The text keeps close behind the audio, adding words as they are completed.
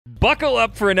Buckle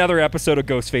up for another episode of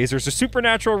Ghost Phasers, a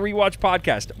supernatural rewatch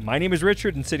podcast. My name is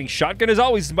Richard, and sitting shotgun as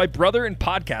always is my brother in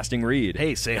podcasting, Reed.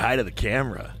 Hey, say hi to the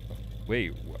camera.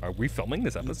 Wait, are we filming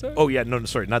this episode? Oh, yeah, no,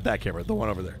 sorry, not that camera, the one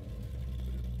over there.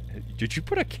 Did you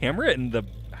put a camera in the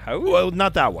house? Well,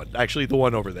 not that one. Actually, the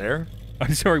one over there.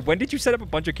 I'm sorry, when did you set up a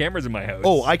bunch of cameras in my house?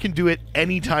 Oh, I can do it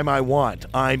anytime I want.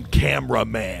 I'm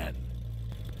cameraman.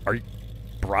 Are you...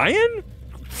 Brian?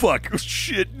 Fuck,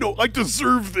 shit, no, I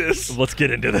deserve this. Let's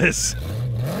get into this.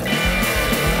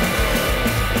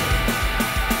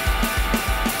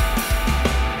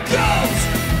 Ghost!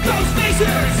 Ghost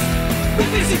Phasers! We're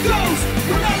facing ghosts!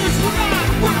 When others were not,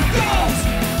 we're ghosts!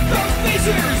 Ghost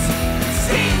Phasers!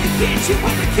 Stay in the kitchen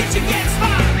when the kitchen gets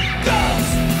hot!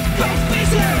 Ghosts! Ghost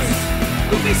Phasers!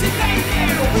 We're facing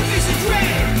nightmare! We're facing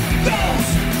dread!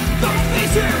 Ghosts! Ghost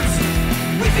Phasers!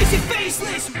 We're facing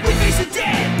faceless! We're facing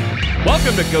dead!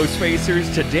 Welcome to Ghost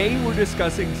Phasers. Today we're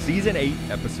discussing Season 8,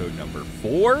 Episode number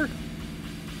 4.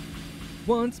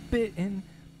 Once bitten,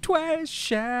 twice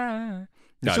shy.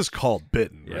 It's just called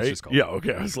Bitten, Yeah, right? it's just called yeah,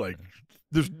 okay, I was like,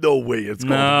 there's no way it's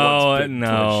called No, Once Bitten,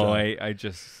 Twice Shy. I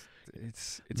just...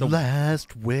 It's a...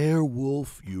 Last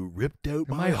werewolf, you ripped out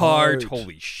My heart.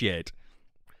 Holy shit.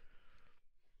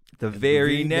 The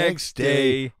very next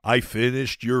day... I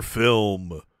finished your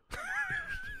film.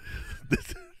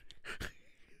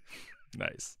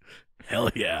 Nice. Hell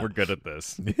yeah. We're good at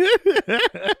this.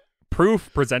 Proof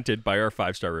presented by our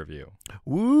 5-star review.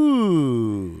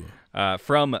 Woo.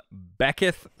 From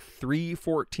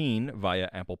Becketh314 via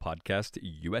Apple Podcast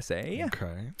USA.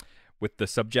 Okay. With the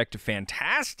subject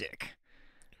fantastic.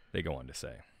 They go on to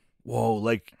say. Whoa,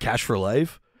 like Cash for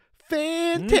Life?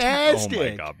 Fantastic. Oh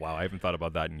my God. Wow. I haven't thought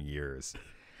about that in years.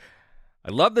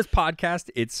 I love this podcast.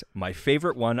 It's my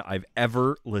favorite one I've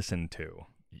ever listened to.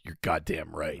 You're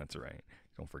goddamn right. That's right.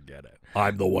 Don't forget it.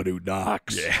 I'm the one who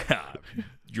knocks. Yeah.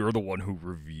 You're the one who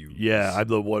reviews. Yeah, I'm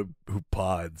the one who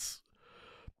pods.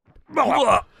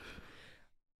 I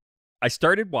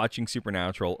started watching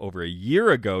Supernatural over a year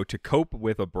ago to cope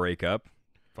with a breakup.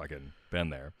 Fucking been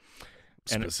there.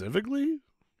 And Specifically?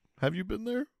 Have you been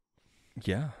there?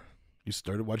 yeah. You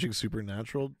started watching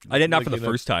Supernatural? I did not for the you know-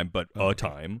 first time, but a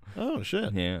time. Oh,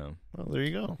 shit. Yeah. Well, there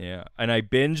you go. Yeah. And I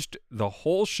binged the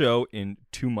whole show in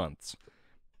 2 months.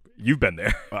 You've been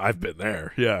there. I've been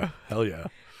there. Yeah. Hell yeah.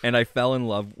 And I fell in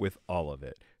love with all of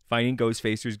it. Finding Ghost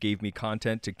Phasers gave me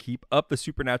content to keep up the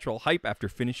Supernatural hype after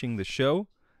finishing the show.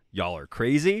 Y'all are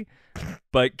crazy,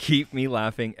 but keep me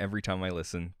laughing every time I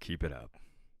listen. Keep it up.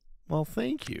 Well,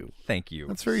 thank you. Thank you.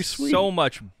 That's very sweet. So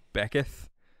much, Becketh.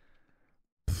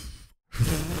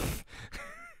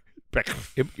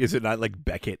 Is it not like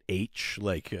Beckett H?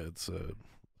 Like it's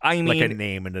I mean, like a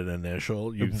name and an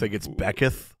initial? You think it's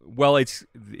Becketh? well, it's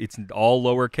all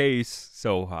lowercase,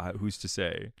 so who's to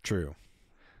say? True.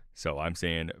 So I'm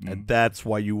saying And that's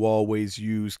why you always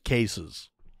use cases.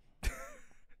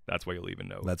 that's why you leave a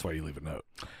note. That's why you leave a note.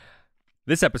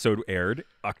 This episode aired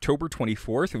October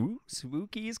 24th. Ooh,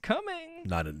 spooky is coming.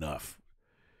 Not enough.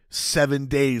 7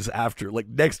 days after. Like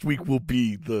next week will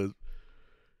be the...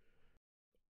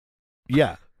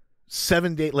 Yeah.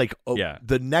 7 days. Like Yeah.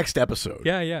 the next episode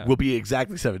Yeah. will be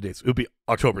exactly 7 days. It'll be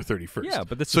October 31st. Yeah,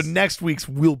 but this So is... next week's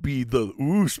will be the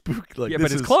spook. Like yeah, this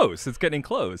but it's is- close. It's getting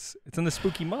close. It's in the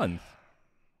spooky month.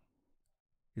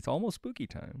 It's almost spooky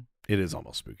time. It is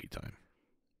almost spooky time.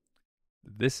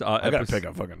 This I gotta episode...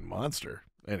 pick a fucking monster.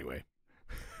 Anyway,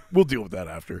 we'll deal with that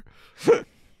after.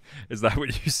 Is that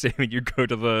what you say when you go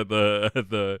to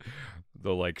the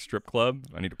like strip club?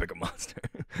 I need to pick a monster.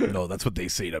 No, that's what they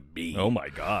say to me. Oh my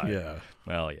God. Yeah.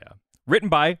 Well, yeah. Written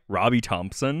by Robbie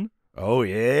Thompson. Oh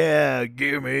yeah,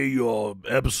 give me your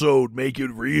episode, make it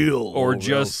real, Or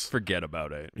just else- forget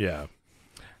about it. yeah.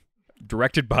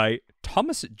 Directed by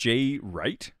Thomas J.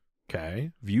 Wright.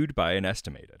 Okay. Viewed by an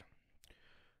estimated.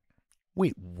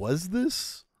 Wait, was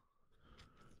this?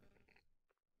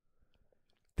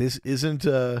 This isn't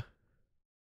a.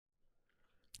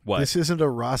 What? This isn't a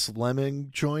Ross Lemming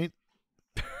joint.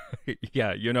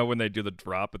 Yeah, you know when they do the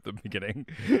drop at the beginning?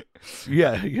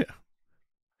 Yeah.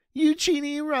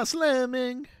 Eugenie Ross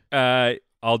Lemming.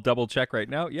 I'll double check right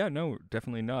now. Yeah, no,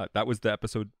 definitely not. That was the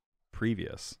episode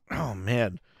previous. Oh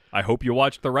man, I hope you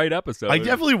watched the right episode. I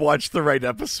definitely watched the right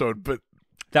episode, but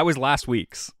That was last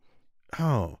week's.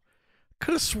 oh,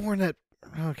 could have sworn that.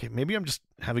 Okay, maybe I'm just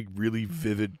having really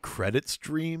vivid credits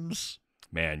dreams.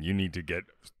 Man, you need to get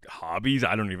hobbies.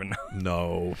 I don't even know.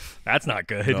 No, That's not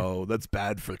good. no, that's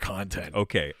bad for content.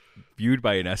 Okay, viewed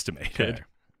by an estimated. Okay.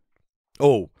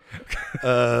 Oh,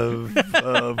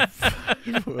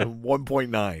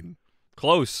 1.9.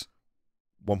 Close.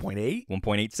 1.8?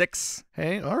 1.86.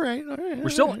 Hey, all right.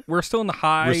 We're still in the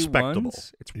high Respectable.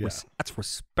 ones. That's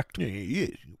respectable. Yeah.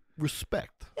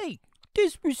 Respect. Hey,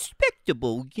 this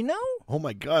respectable, you know? Oh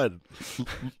my God,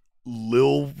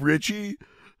 Lil Richie.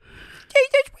 Hey,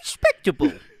 that's respectable.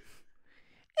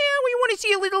 Yeah, we want to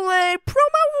see a little promo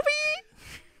over here?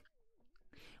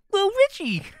 Well,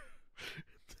 Richie.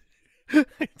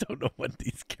 I don't know what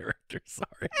these characters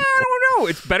are. I don't know.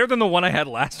 It's better than the one I had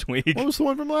last week. What was the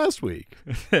one from last week?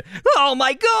 Oh,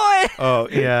 my God. Oh,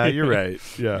 yeah, you're right.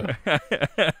 Yeah.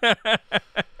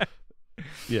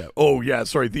 Yeah. Oh, yeah,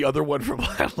 sorry. The other one from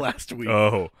last week.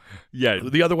 Oh, yeah.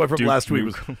 The other one from Duke last week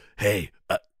was, Nukem. hey,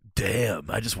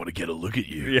 damn, I just want to get a look at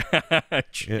you. Yeah.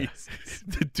 Jesus.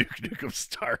 The Duke Nukem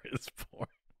Star is born.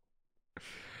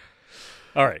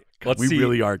 All right. Let's we see.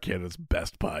 really are Canada's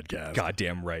best podcast.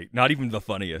 Goddamn right. Not even the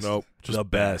funniest. Nope. Just the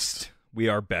best. We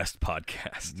are best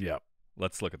podcast. Yep.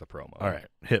 Let's look at the promo. All right.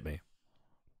 Hit me.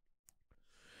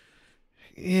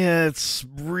 Yeah, it's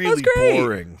really That was great.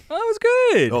 boring. That was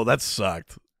good. Oh, that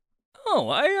sucked. Oh,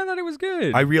 I thought it was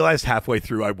good. I realized halfway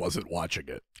through I wasn't watching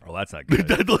it. Oh, that's not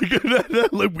good.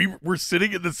 like we were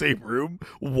sitting in the same room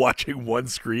watching one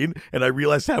screen, and I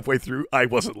realized halfway through I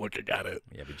wasn't looking at it.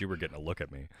 Yeah, but you were getting a look at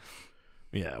me.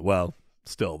 Yeah, well,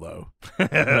 still though.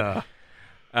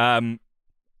 I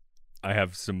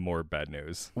have some more bad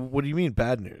news. What do you mean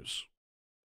bad news?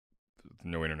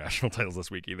 No international titles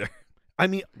this week either. I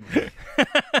mean,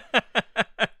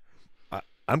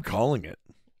 I'm calling it.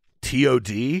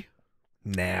 TOD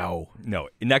now. No,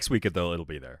 next week it'll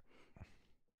be there.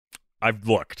 I've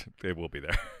looked. It will be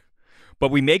there. But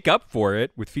we make up for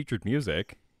it with featured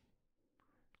music.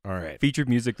 All right. Featured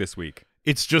music this week.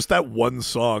 It's just that one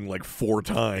song like 4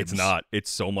 times. It's not. It's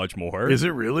so much more. Is it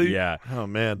really? Yeah. Oh,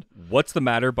 man. What's the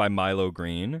Matter by Milo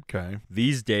Green. Okay.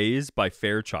 These Days by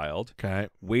Fairchild. Okay.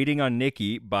 Waiting on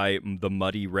Nikki by the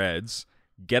Muddy Reds.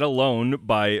 Get Alone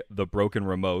by the Broken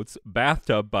Remotes.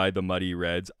 Bathtub by the Muddy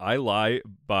Reds. I Lie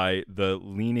by the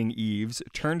Leaning Eaves.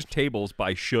 Turned Tables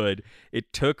by Should.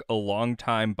 It Took a Long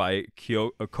Time by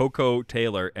Coco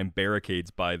Taylor. And Barricades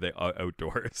by the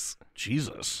Outdoors.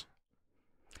 Jesus.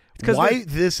 Why Why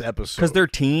this episode? Because they're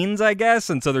teens, I guess,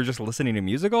 and so they're just listening to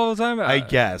music all the time. I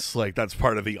guess like that's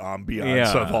part of the ambiance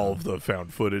Yeah. of all of the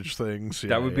found footage things.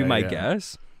 That would be my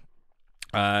guess.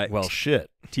 Well,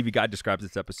 shit. TV Guide describes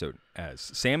this episode as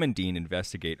Sam and Dean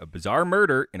investigate a bizarre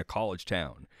murder in a college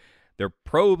town. Their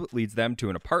probe leads them to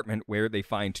an apartment where they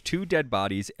find 2 dead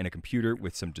bodies and a computer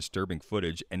with some disturbing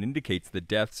footage and indicates the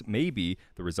deaths may be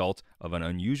the result of an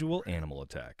unusual animal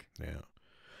attack. Yeah.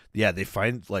 Yeah, they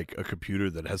find like a computer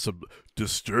that has some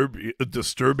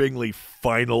disturbingly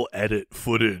final edit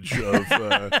footage of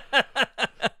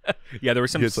Yeah, there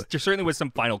was some. Yes, like, there certainly was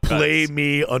some final cuts. play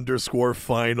me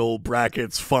 _final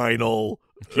brackets final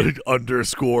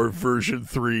 _version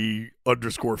 3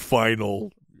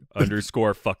 _final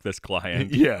 _ fuck this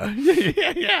client. yeah.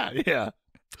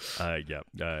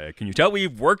 Can you tell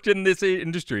we've worked in this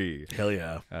industry? Hell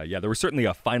yeah. Yeah, there was certainly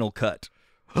a final cut.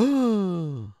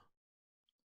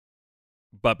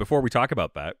 But before we talk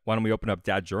about that, why don't we open up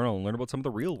Dad Journal and learn about some of the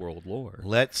real world lore?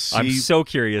 Let's see. I'm so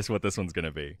curious what this one's going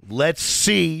to be. Let's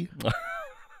see.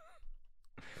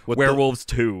 What Werewolves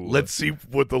 2. Let's see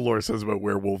what the lore says about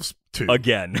Werewolves 2.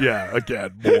 Again. Yeah,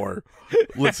 again, more.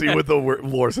 Let's see what the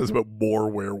lore says about more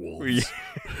werewolves.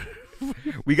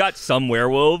 We got some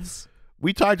werewolves,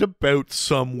 We talked about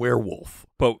some werewolf.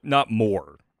 but not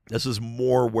more. This is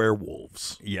more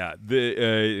werewolves. Yeah,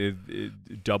 the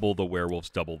double the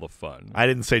werewolves, double the fun. I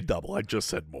didn't say double. I just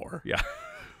said more. Yeah.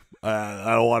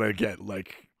 I don't want to get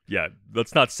like. Yeah,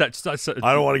 let's not set.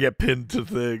 I don't want to get pinned to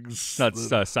things. Not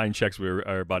sign checks where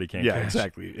our body can't. Yeah, cash.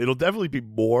 exactly. It'll definitely be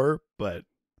more, but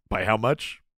by how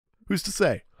much? Who's to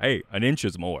say? Hey, an inch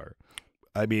is more.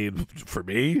 I mean, for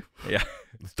me, Yeah.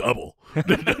 it's double.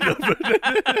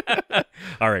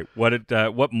 All right.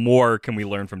 What more can we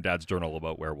learn from Dad's journal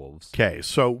about werewolves? Okay,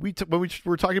 so when we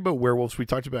were talking about werewolves, we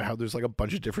talked about how there's like a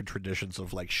bunch of different traditions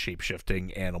of like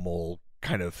shape-shifting animal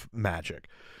kind of magic.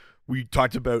 We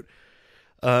talked about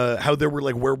how there were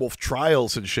like werewolf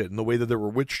trials and shit, and the way that there were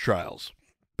witch trials.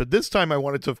 But this time, I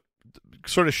wanted to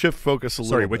sort of shift focus a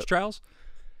little. Sorry, bit. witch trials?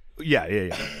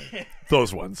 Yeah.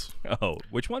 Those ones. Oh,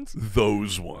 which ones?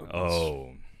 Those ones.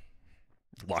 Oh,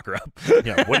 lock her up.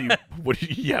 Yeah. What do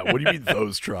you mean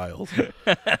those trials?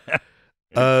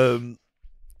 I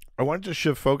wanted to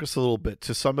shift focus a little bit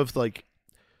to some of like.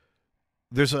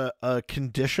 There's a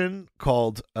condition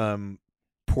called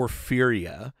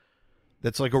porphyria.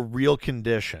 That's like a real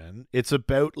condition. It's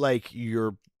about like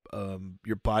your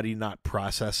body not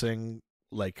processing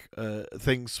like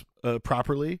things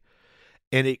properly,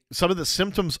 and some of the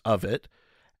symptoms of it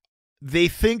they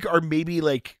think are maybe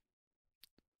like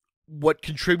what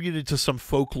contributed to some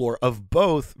folklore of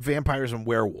both vampires and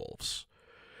werewolves.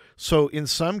 So in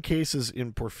some cases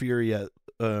in porphyria,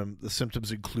 the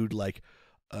symptoms include like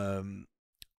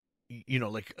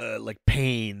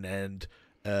pain and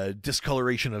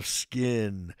discoloration of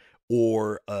skin,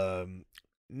 or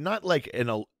not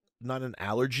an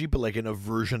allergy, but like an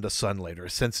aversion to sunlight or a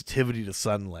sensitivity to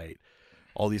sunlight.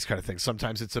 All these kind of things.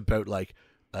 Sometimes it's about like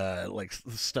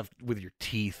stuff with your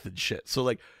teeth and shit. So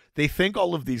like they think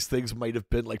all of these things might have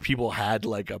been like people had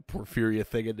like a porphyria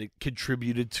thing, and it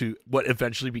contributed to what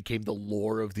eventually became the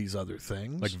lore of these other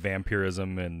things, like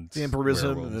vampirism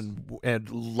and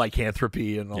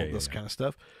lycanthropy and all this kind of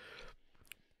stuff.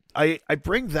 I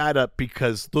bring that up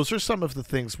because those are some of the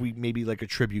things we maybe like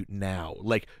attribute now,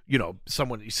 like, you know,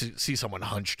 you see someone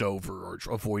hunched over or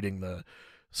avoiding the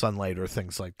sunlight or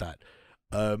things like that.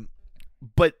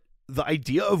 But the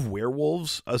idea of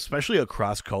werewolves, especially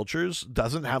across cultures,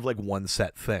 doesn't have like one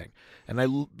set thing. And I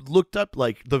looked up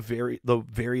like the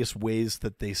various ways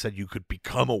that they said you could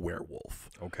become a werewolf.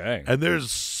 Okay. And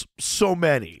there's so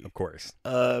many. Of course.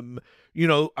 You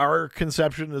know, our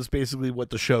conception is basically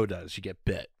what the show does. You get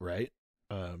bit, right?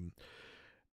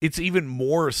 It's even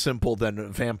more simple than a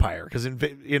vampire, because in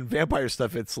vampire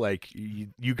stuff, it's like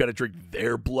you got to drink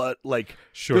their blood. Like,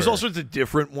 sure, there's all sorts of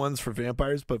different ones for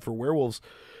vampires, but for werewolves,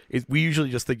 we usually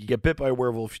just think you get bit by a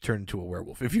werewolf, you turn into a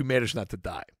werewolf if you manage not to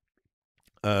die.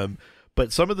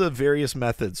 But some of the various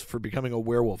methods for becoming a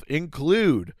werewolf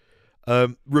include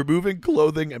removing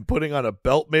clothing and putting on a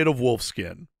belt made of wolf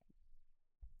skin.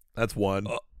 That's one.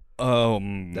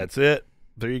 That's it.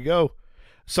 There you go.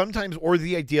 Sometimes, or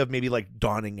the idea of maybe like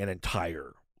donning an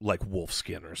entire like wolf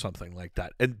skin or something like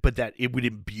that, but that it would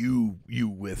imbue you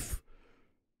with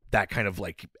that kind of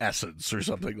like essence or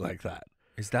something like that.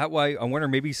 Is that why? I wonder,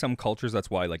 maybe some cultures, that's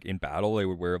why like in battle they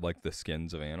would wear like the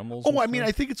skins of animals. Oh, I mean,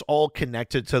 I think it's all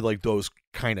connected to like those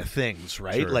kind of things,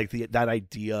 right? Sure. Like that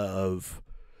idea of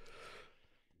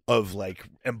like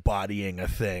embodying a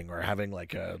thing or having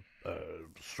like a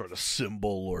sort of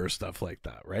symbol or stuff like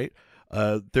that, right?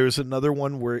 There's another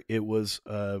one where it was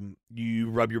you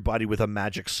rub your body with a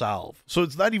magic salve. So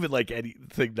it's not even like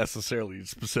anything necessarily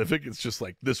specific. It's just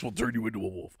like, this will turn you into a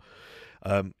wolf.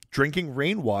 Drinking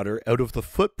rainwater out of the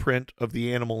footprint of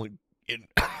the animal in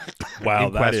wow,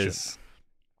 in that question. is.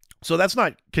 So that's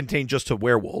not contained just to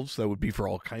werewolves. That would be for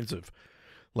all kinds of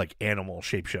like animal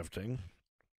shapeshifting.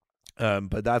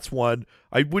 But that's one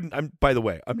I wouldn't. By the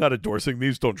way, I'm not endorsing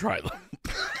these. Don't try them.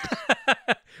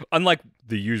 Unlike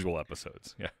the usual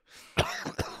episodes. Yeah.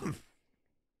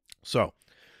 So,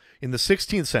 in the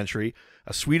 16th century,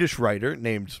 a Swedish writer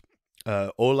named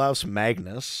Olaus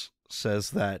Magnus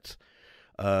says that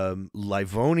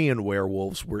Livonian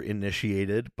werewolves were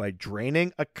initiated by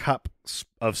draining a cup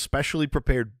of specially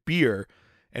prepared beer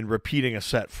and repeating a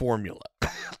set formula.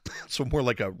 So more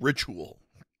like a ritual.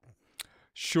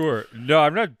 Sure. No,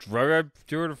 I'm not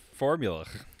doing a formula.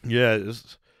 Yeah.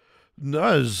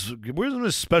 Where's my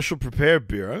special prepared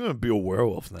beer? I'm going to be a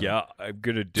werewolf now. Yeah, I'm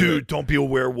going to do Dude, it. don't be a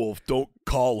werewolf. Don't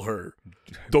call her.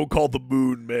 Don't call the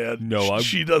moon, man. No,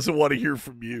 she doesn't want to hear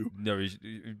from you. No,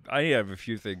 I have a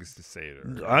few things to say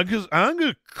to her. I'm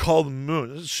going to call the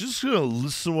moon. She's going to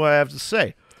listen to what I have to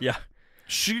say. Yeah.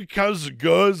 She comes and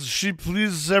goes. She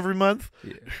pleases every month.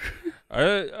 Yeah.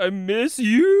 I miss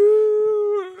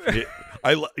you.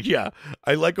 I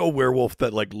like a werewolf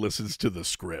that like listens to the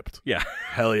script. Yeah.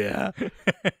 Hell yeah.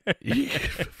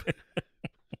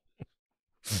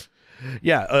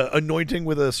 Yeah, anointing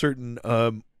with a certain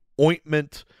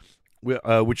ointment,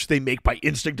 which they make by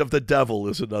instinct of the devil,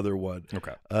 is another one.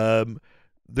 Okay.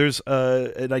 There's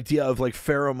an idea of like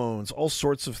pheromones, all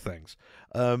sorts of things.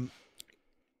 And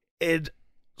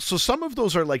so some of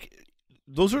those are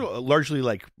largely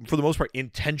like, for the most part,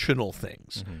 intentional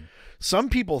things. Mm-hmm. Some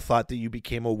people thought that you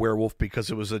became a werewolf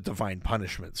because it was a divine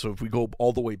punishment. So if we go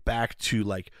all the way back to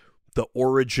like the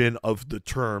origin of the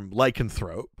term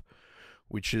lycanthrope,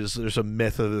 which is, there's a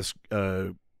myth of this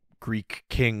Greek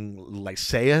king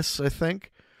Lysaeus, I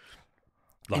think.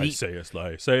 Lysaeus.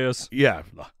 Yeah.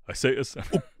 Lysaeus.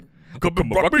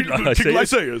 King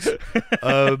Lysaeus.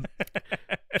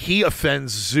 He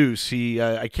offends Zeus.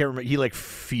 I can't remember. He like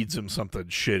feeds him something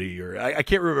shitty, or I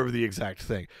can't remember the exact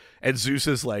thing. And Zeus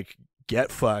is like,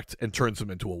 get fucked, and turns him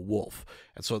into a wolf.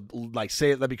 And so like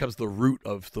that becomes the root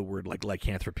of the word like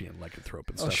lycanthropy and lycanthrope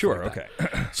and stuff. Oh, sure. like that.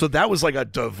 Okay. So that was like a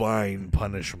divine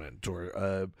punishment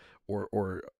or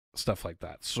stuff like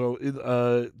that. So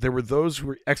there were those who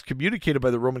were excommunicated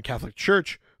by the Roman Catholic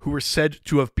Church who were said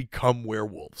to have become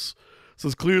werewolves. So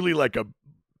it's clearly like a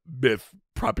myth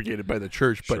propagated by the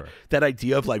church, but Sure. that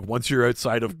idea of like once you're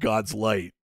outside of God's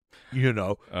light, you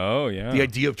know, Oh, yeah. the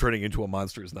idea of turning into a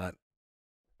monster is not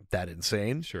that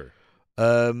insane. Sure.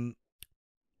 The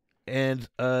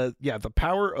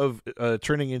power of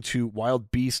turning into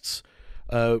wild beasts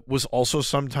was also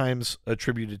sometimes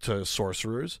attributed to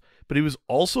sorcerers, but it was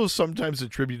also sometimes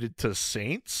attributed to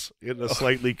saints in a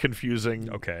slightly confusing,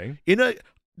 Okay.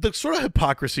 The sort of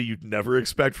hypocrisy you'd never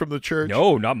expect from the church.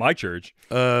 No, not my church.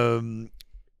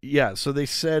 Yeah, so they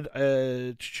said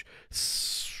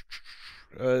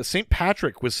St.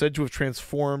 Patrick was said to have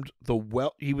transformed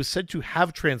he was said to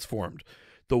have transformed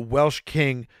the Welsh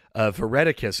king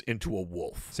Veredicus into a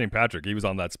wolf. St. Patrick, he was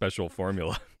on that special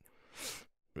formula.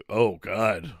 Oh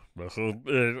God. I'm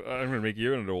going to make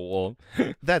you into a wolf.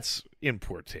 That's in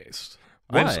poor taste.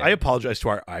 Why? I apologize to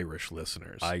our Irish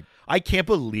listeners. I can't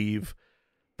believe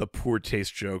the poor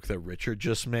taste joke that Richard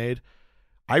just made.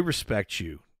 I respect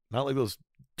you. Not like those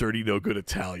dirty, no good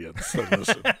Italians that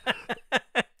listen.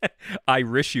 I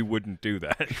wish you wouldn't do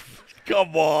that.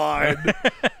 Come on.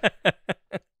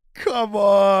 Come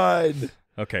on.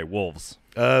 Okay, wolves.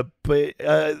 So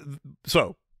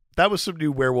that was some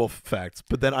new werewolf facts.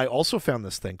 But then I also found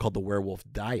this thing called the werewolf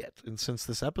diet. And since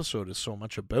this episode is so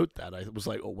much about that, I was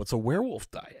like, oh, what's a werewolf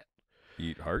diet?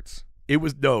 Eat hearts?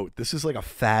 This is like a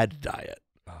fad diet.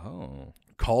 Oh.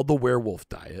 Called the werewolf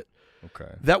diet.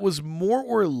 Okay. That was more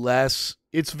or less,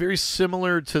 it's very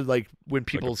similar to like when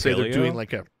people say they're paleo? doing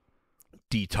like a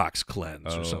detox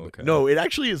cleanse or something. Okay. No, it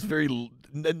actually is very,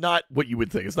 not what you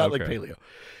would think. It's not like Okay. paleo.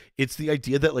 It's the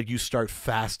idea that like you start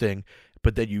fasting,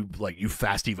 but then you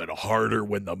fast even harder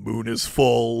when the moon is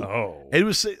full. Oh. It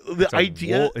was the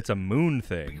idea. It's a moon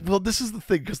thing. Well, this is the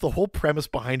thing, because the whole premise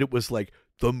behind it was like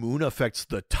the moon affects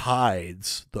the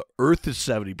tides. The earth is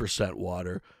 70%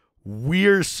 water.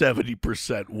 We're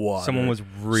 70% water. Someone was so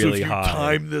really if you high.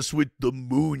 time this with the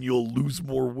moon, you'll lose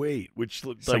more weight, which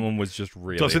like, Someone was just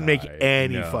really doesn't make high.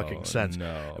 any No, fucking sense.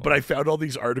 No. But I found all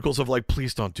these articles of like,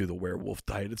 please don't do the werewolf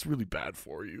diet. It's really bad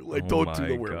for you. Like, Oh don't do my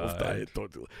the werewolf God. diet.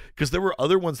 Don't do it. Because there were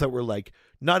other ones that were like,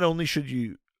 not only should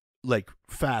you like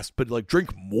fast, but like drink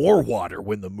more water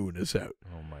when the moon is out.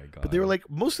 Oh my god. But they were like,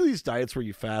 most of these diets where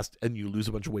you fast and you lose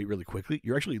a bunch of weight really quickly,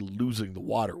 you're actually losing the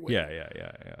water weight. Yeah.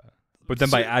 But then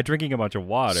by drinking a bunch of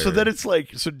water, So then it's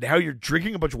like, so now you're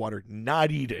drinking a bunch of water, not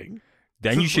eating.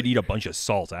 then you should eat a bunch of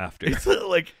salt after. It's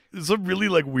like some really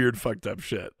like weird fucked up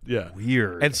shit. Yeah.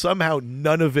 Weird. And somehow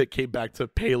none of it came back to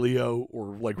paleo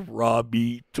or like raw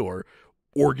meat or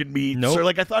organ meats. Nope. Or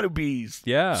like I thought it'd be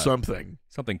something.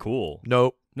 Something cool.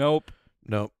 Nope. Nope.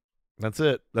 That's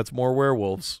it. That's more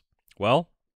werewolves. Well,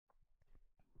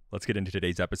 let's get into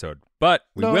today's episode. But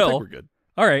we I will. think we're good.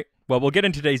 All right. Well, we'll get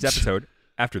into today's episode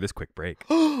after this quick break.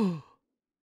 And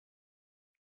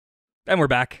we're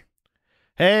back.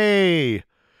 Hey,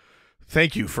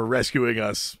 thank you for rescuing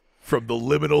us from the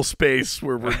liminal space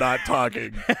where we're not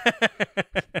talking.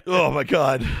 Oh my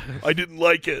God. I didn't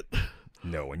like it.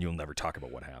 No, and you'll never talk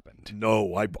about what happened.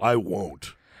 No, I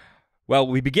won't. Well,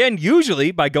 we begin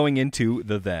usually by going into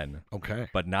the then, Okay.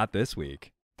 but not this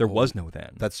week. There was no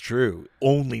then. That's true.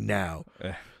 Only now.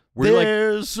 We're like,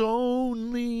 There's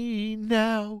only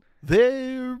now.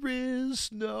 There is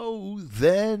no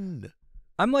then.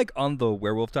 I'm like on the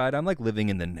werewolf diet. I'm like living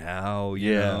in the now,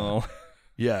 you Yeah. know.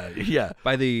 Yeah.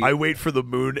 By the I wait for the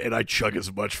moon and I chug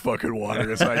as much fucking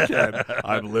water as I can.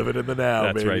 I'm living in the now,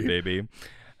 That's baby. right, baby.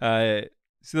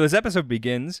 So this episode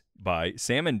begins by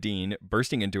Sam and Dean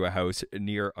bursting into a house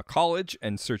near a college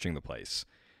and searching the place.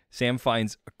 Sam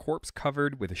finds a corpse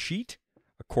covered with a sheet,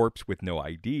 a corpse with no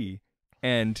ID,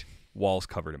 and walls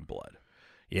covered in blood.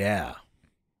 Yeah.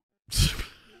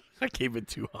 I came in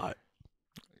too hot.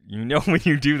 You know when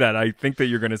you do that, I think that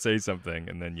you're going to say something,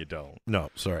 and then you don't. No,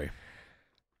 sorry.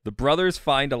 The brothers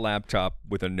find a laptop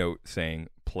with a note saying,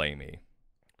 "Play me."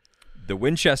 The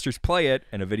Winchesters play it,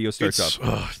 and a video starts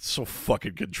up. It's so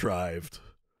fucking contrived.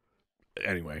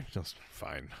 Anyway, just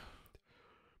fine.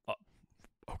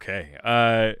 Okay.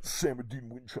 Sam and Dean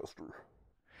Winchester.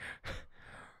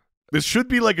 This should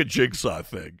be like a Jigsaw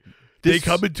thing. They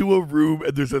come into a room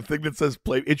and there's a thing that says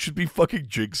play. It should be fucking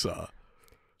Jigsaw.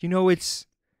 You know, it's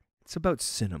about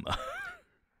cinema.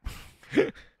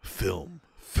 Film.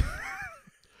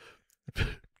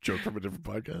 Joke from a different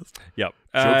podcast. Yep.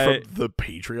 Joke from the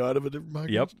Patreon of a different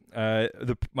podcast.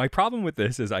 Yep. My problem with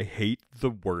this is I hate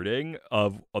the wording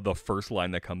of the first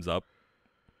line that comes up.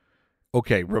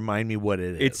 Okay, remind me what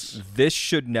it is. It's "This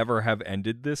should never have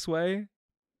ended this way,"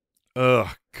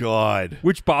 Oh, God.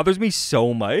 which bothers me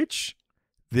so much.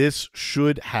 This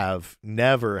should have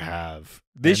never have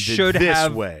This ended should this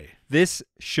have way. This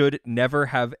should never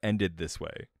have ended this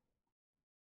way.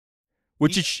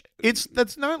 Which is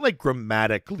that's not like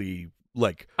grammatically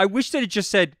like, I wish that it just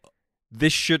said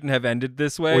this shouldn't have ended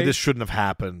this way, or this shouldn't have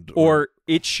happened, or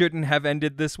it shouldn't have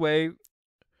ended this way.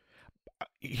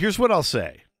 Here's what I'll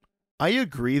say. I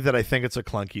agree that I think it's a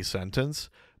clunky sentence,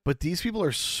 but these people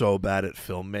are so bad at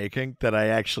filmmaking that I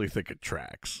actually think it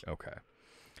tracks. Okay.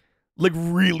 Like,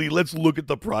 really, let's look at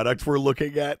the product we're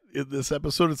looking at in this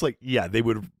episode. It's like, yeah, they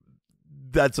would.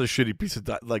 That's a shitty piece of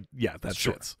like, yeah, that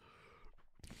Sure. fits.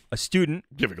 A student,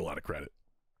 Giving a lot of credit.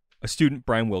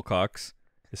 Brian Wilcox,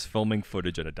 is filming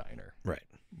footage at a diner. Right.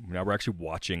 Now we're actually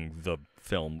watching the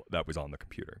film that was on the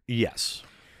computer. Yes.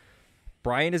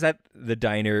 Brian is at the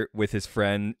diner with his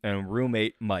friend and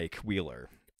roommate Mike Wheeler,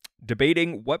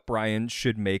 debating what Brian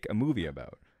should make a movie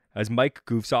about. As Mike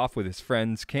goofs off with his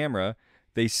friend's camera,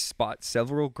 they spot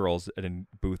several girls at a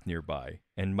booth nearby,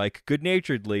 and Mike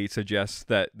good-naturedly suggests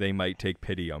that they might take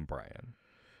pity on Brian.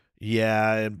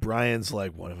 Yeah, and Brian's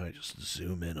like, what if I just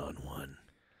zoom in on one?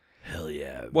 Hell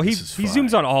yeah. Well, he this is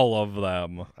zooms fine. on all of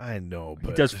them. I know,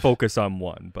 but He does focus on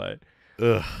one, but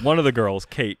Ugh. one of the girls,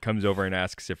 Kate, comes over and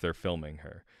asks if they're filming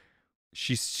her.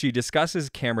 She discusses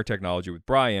camera technology with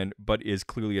Brian, but is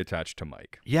clearly attached to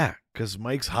Mike. Yeah, because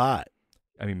Mike's hot.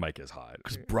 I mean, Mike is hot.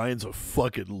 Because Brian's a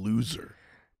fucking loser.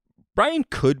 Brian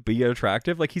could be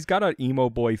attractive. Like, he's got an emo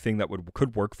boy thing that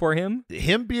could work for him.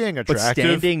 Him being But attractive,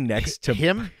 standing next to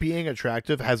him being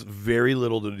attractive has very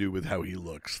little to do with how he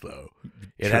looks, though.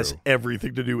 It True. has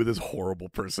everything to do with his horrible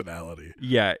personality.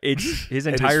 Yeah, it's his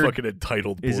And entire his fucking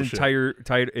entitled his bullshit.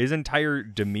 entire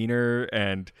demeanor,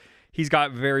 and he's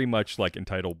got very much like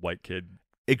entitled white kid.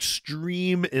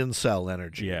 Extreme incel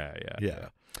energy. Yeah.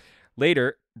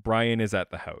 Later, Brian is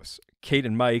at the house. Kate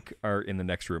and Mike are in the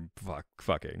next room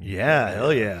fucking. Yeah,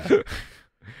 hell yeah.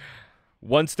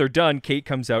 Once they're done, Kate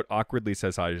comes out, awkwardly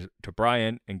says hi to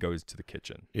Brian, and goes to the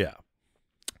kitchen. Yeah.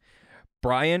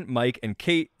 Brian, Mike, and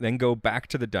Kate then go back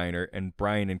to the diner, and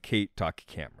Brian and Kate talk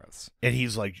cameras. And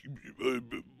he's like,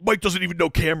 Mike doesn't even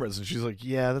know cameras. And she's like,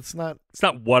 yeah, that's not. It's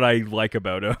not what I like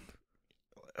about him.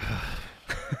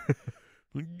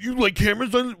 You like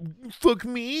cameras? Fuck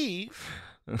me.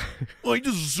 I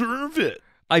deserve it.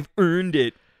 I've earned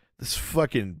it. This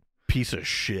fucking piece of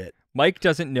shit. Mike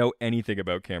doesn't know anything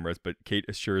about cameras, but Kate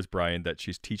assures Brian that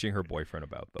she's teaching her boyfriend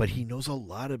about them. But he knows a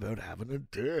lot about having a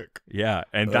dick. Yeah,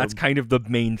 and that's kind of the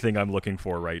main thing I'm looking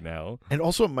for right now. And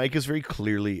also, Mike is very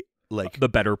clearly like The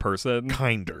better person.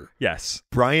 kinder. Yes.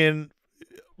 Brian,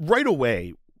 right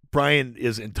away, Brian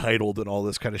is entitled and all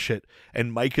this kind of shit.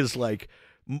 And Mike is like,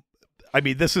 I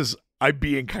mean, I'm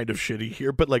being kind of shitty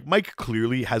here, but like Mike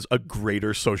clearly has a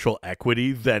greater social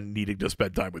equity than needing to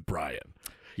spend time with Brian.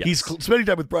 Yes. He's spending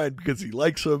time with Brian because he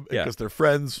likes him, and Yeah. because they're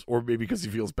friends, or maybe because he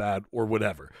feels bad, or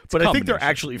whatever. But I think they're combination.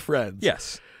 actually friends.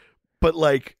 Yes. But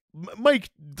like, Mike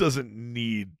doesn't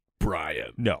need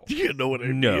Brian. No. You know what I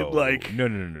No. mean? Like,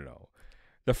 No.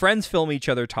 The friends film each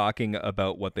other talking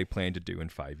about what they plan to do in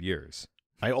 5 years.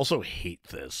 I also hate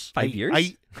this. 5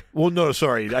 years? Well, no,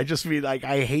 sorry. I just mean like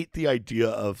I hate the idea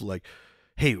of like,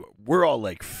 hey, we're all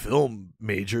like film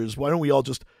majors. Why don't we all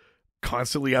just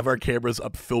constantly have our cameras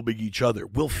up filming each other?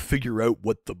 We'll figure out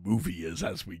what the movie is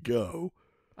as we go.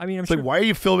 I mean, I'm It's sure. like, why are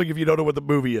you filming if you don't know what the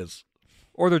movie is?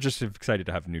 Or they're just excited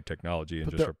to have new technology and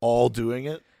But just. they're all doing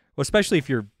it. Well, especially if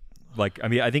you're like, I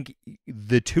mean, I think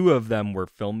the two of them were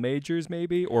film majors,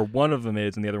 maybe, or one of them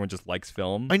is, and the other one just likes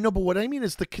film. I know, but what I mean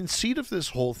is the conceit of this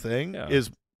whole thing Yeah. is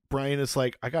Brian is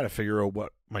like, I got to figure out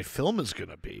what my film is going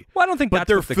to be. Well, I don't think But that's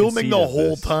they're what the filming conceit the of whole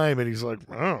this. time, and he's like,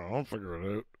 I don't know, I'll figure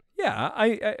it out. Yeah,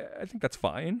 I think that's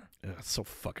fine. Yeah, it's so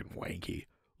fucking wanky.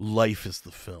 Life is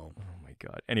the film. Oh my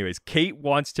god. Anyways, Kate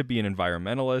wants to be an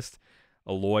environmentalist,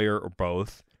 a lawyer, or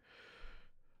both.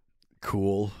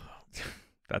 Cool.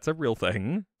 That's a real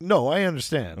thing. No, I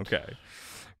understand. Okay.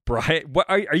 Brian, what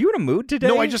are you in a mood today?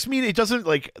 No, I just mean it doesn't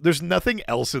like. There's nothing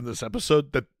else in this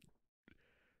episode that,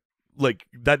 like,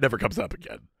 that never comes up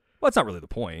again. Well, that's not really the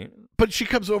point. But she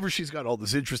comes over. She's got all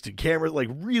this interesting camera, like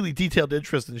really detailed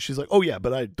interest, and she's like, "Oh yeah,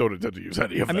 but I don't intend to use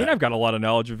any of I that." mean, I've got a lot of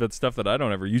knowledge of that stuff that I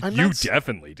don't ever use. I'm You not s-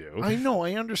 definitely do. I know,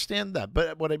 I understand that,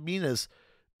 but what I mean is,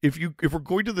 if we're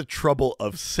going to the trouble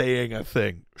of saying a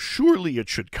thing, surely it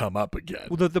should come up again.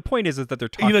 Well, the point is that they're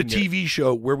talking In a TV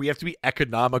show where we have to be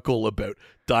economical about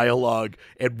dialogue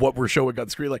and what we're showing on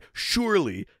screen, like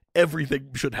surely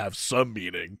everything should have some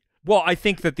meaning. Well, I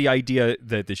think that the idea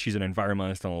that she's an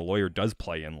environmentalist and a lawyer does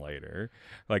play in later.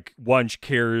 Like, one, she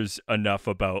cares enough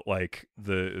about like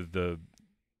the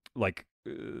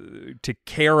to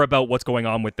care about what's going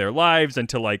on with their lives and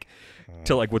to like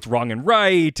what's wrong and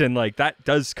right, and like that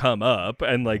does come up,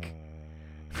 and like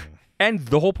And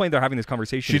the whole point they're having this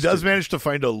conversation. She is does manage to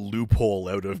find a loophole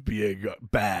out of being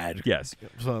bad. Yes,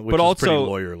 which but is also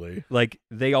pretty lawyerly. Like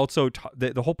they also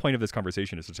the whole point of this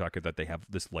conversation is to talk that they have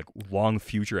this like long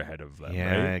future ahead of them.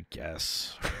 Yeah, right? I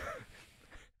guess.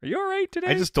 Are you all right today?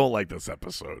 I just don't like this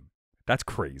episode. That's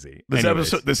crazy.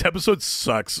 This episode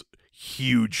sucks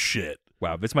huge shit.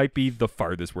 Wow, this might be the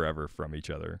farthest we're ever from each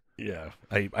other. Yeah,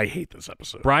 I hate this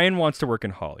episode. Brian wants to work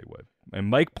in Hollywood, and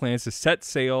Mike plans to set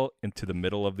sail into the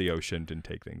middle of the ocean and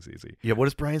take things easy. Yeah, what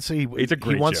does Brian say? It's a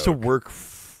great He wants joke. to work.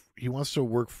 He wants to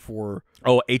work for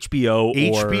HBO.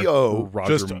 HBO. Or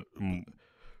Roger. Just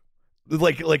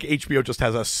like HBO just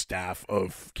has a staff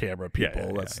of camera people.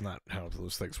 Yeah. That's not how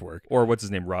those things work. Or what's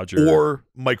his name? Roger. Or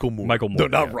Michael Moore. Michael Moore. No,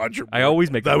 not yeah. Roger Moore. I always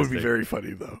make that that would be mistake. very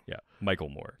funny though. Yeah, Michael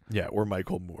Moore. Yeah, or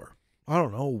Michael Moore. I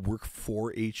don't know. Work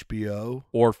for HBO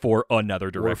Or for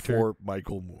another director. or for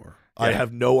Michael Moore. Yeah. I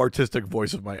have no artistic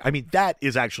voice of my. I mean, that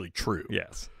is actually true.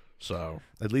 Yes. So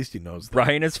at least he knows that.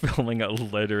 Brian is filming a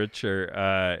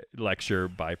literature lecture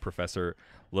by Professor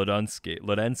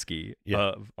Ludensky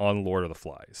Yeah. on Lord of the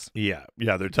Flies. Yeah,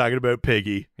 they're talking about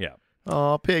Piggy. Yeah.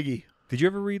 Oh, Piggy. Did you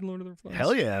ever read Lord of the Flies?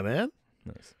 Hell yeah, man.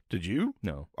 Nice. Did you?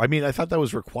 No. I mean, I thought that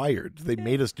was required. They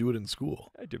made us do it in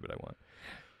school. I do what I want.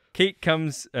 Kate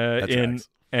comes in tracks.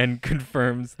 and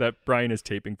confirms that Brian is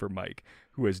taping for Mike,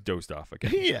 who has dozed off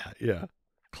again. Yeah.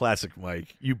 Classic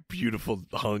Mike. You beautiful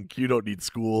hunk. You don't need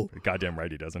school. Goddamn right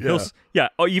he doesn't. Yeah.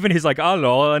 Oh, even he's like, I don't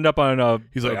know, I'll end up on a...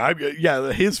 He's like,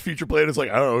 his future plan is like,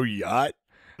 I don't know, yacht.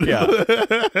 Yeah.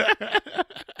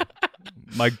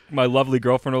 my lovely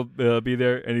girlfriend will be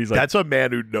there, and he's like... That's a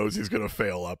man who knows he's going to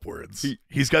fail upwards.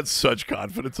 He's got such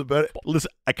confidence about it. Listen,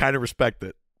 I kind of respect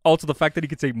it. Also, the fact that he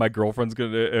could say, my girlfriend's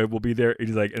gonna will be there, and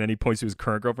he's like, and then he points to his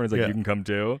current girlfriend, he's like, Yeah. you can come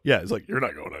too. Yeah, it's like, you're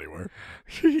not going anywhere.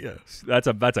 Yeah. That's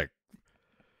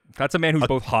a man who's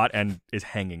both hot and is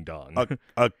hanging dong.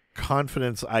 A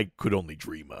confidence I could only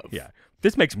dream of. Yeah.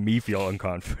 This makes me feel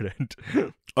unconfident.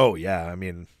 Oh yeah, I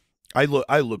mean, I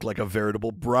look like a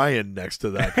veritable Brian next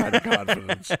to that kind of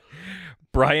confidence.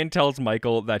 Brian tells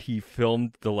Michael that he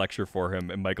filmed the lecture for him,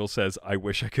 and Michael says, I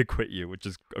wish I could quit you, which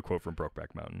is a quote from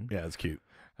Brokeback Mountain. Yeah, it's cute.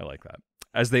 I like that.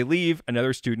 As they leave,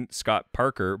 another student, Scott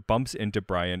Parker, bumps into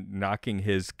Brian, knocking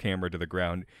his camera to the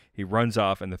ground. He runs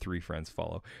off, and the three friends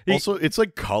follow. Also, it's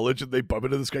like college, and they bump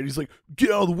into this guy, and he's like,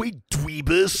 "Get out of the way,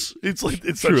 dweebus!" It's like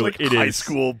it's such Truly, like it high is.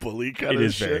 school bully kind It of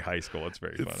is shit. very high school. It's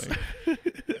very funny.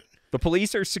 The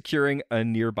police are securing a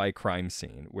nearby crime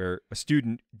scene where a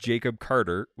student, Jacob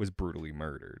Carter, was brutally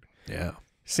murdered. Yeah.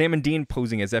 Sam and Dean,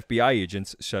 posing as FBI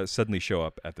agents, suddenly show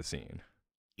up at the scene.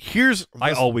 I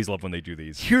I always love when they do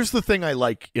these. Here's the thing I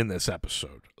like in this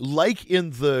episode. Like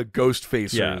in the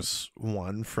Ghostfacers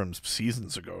one from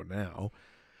seasons ago now,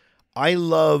 I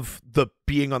love the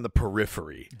being on the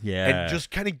periphery. Yeah. And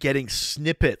just kind of getting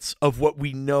snippets of what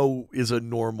we know is a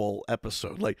normal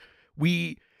episode. Like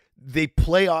they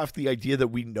play off the idea that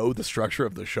we know the structure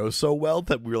of the show so well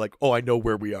that we're like, oh, I know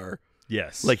where we are.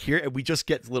 Yes. Like here, and we just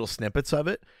get little snippets of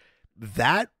it.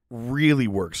 That really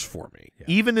works for me. Yeah.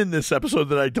 Even in this episode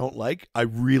that I don't like, I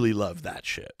really love that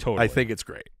shit. Totally. I think it's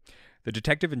great. The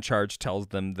detective in charge tells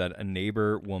them that a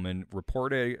neighbor woman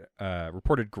reported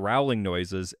growling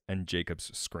noises and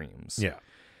Jacob's screams. Yeah.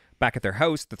 Back at their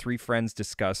house, the three friends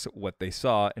discuss what they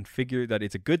saw and figure that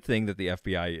it's a good thing that the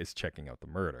FBI is checking out the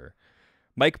murder.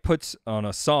 Mike puts on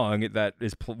a song that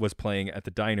was playing at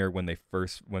the diner when they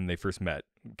first met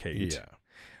Kate. Yeah.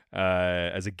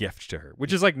 As a gift to her,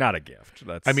 which is like not a gift.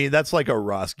 That's like a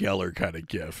Ross Geller kind of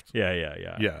gift. Yeah.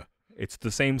 Yeah. It's the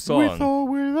same song. With or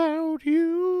without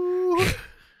you.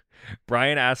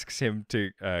 Brian asks him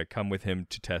to come with him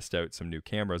to test out some new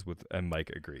cameras and Mike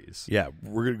agrees. Yeah,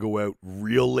 we're going to go out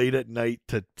real late at night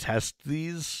to test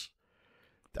these.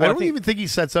 Well, I don't even think he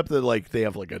sets up that like they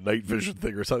have like a night vision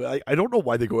thing or something. I don't know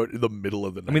why they go out in the middle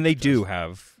of the night. I mean, they to do test.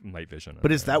 have night vision.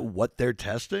 But is that what they're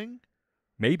testing?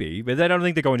 Maybe, but I don't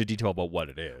think they go into detail about what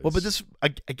it is. Well, but this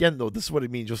again though, this is what I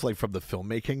mean. Just like from the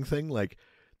filmmaking thing, like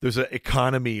there's an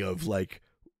economy of like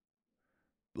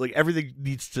everything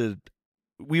needs to.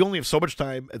 We only have so much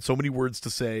time and so many words to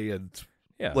say, and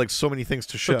like so many things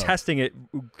to show. So testing it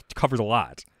covers a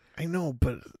lot. I know,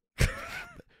 but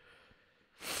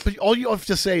all you have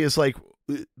to say is like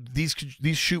these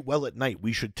shoot well at night.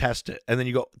 We should test it, and then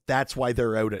you go. That's why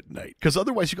they're out at night. Because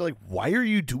otherwise, you go like, why are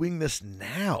you doing this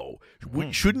now?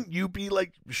 Shouldn't you be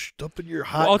like stuffing your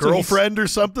hot girlfriend or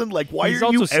something? Like, why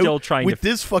are you still out trying with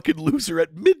this fucking loser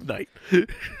at midnight?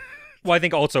 Well, I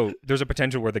think also there's a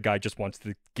potential where the guy just wants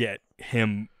to get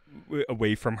him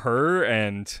away from her,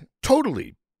 and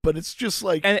totally. But it's just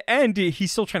like, and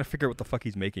he's still trying to figure out what the fuck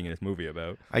he's making in his movie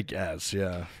about. I guess,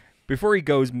 yeah. Before he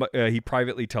goes, he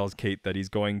privately tells Kate that he's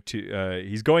going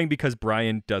because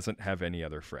Brian doesn't have any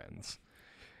other friends.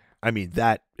 I mean,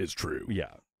 that is true.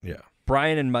 Yeah. Yeah.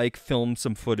 Brian and Mike film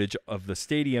some footage of the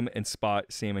stadium and spot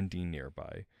Sam and Dean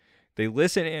nearby. They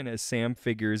listen in as Sam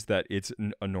figures that it's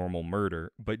a normal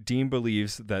murder, but Dean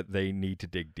believes that they need to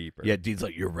dig deeper. Yeah, Dean's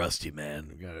like, you're rusty, man.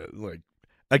 You gotta, like,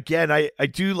 again, I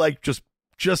do like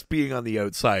just being on the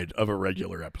outside of a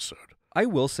regular episode. I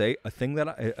will say a thing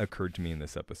that occurred to me in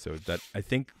this episode that I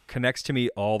think connects to me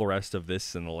all the rest of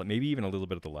this and maybe even a little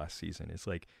bit of the last season is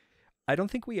like, I don't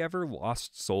think we ever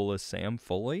lost soulless Sam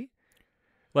fully.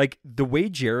 Like the way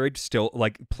Jared still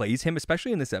like plays him,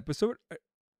 especially in this episode,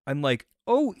 I'm like,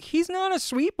 oh, he's not a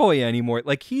sweet boy anymore.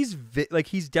 Like he's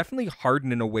definitely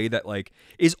hardened in a way that like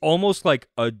is almost like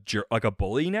a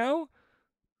bully now.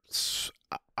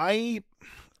 I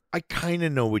kind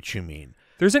of know what you mean.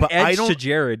 There's an edge to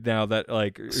Jared now that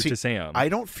like to Sam. I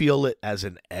don't feel it as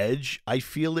an edge. I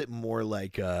feel it more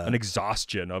like an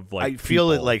exhaustion of like. I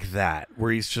feel it like that,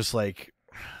 where he's just like,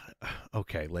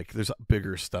 okay, like there's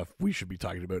bigger stuff we should be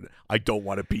talking about. I don't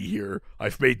want to be here.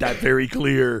 I've made that very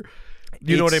clear.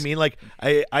 You know what I mean? Like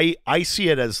I see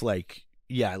it as like,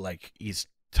 yeah, like he's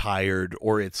tired,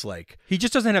 or it's like he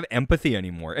just doesn't have empathy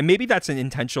anymore, and maybe that's an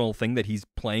intentional thing that he's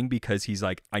playing because he's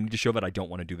like, I need to show that I don't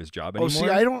want to do this job anymore. See,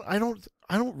 I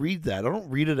don't read that. I don't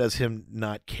read it as him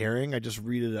not caring. I just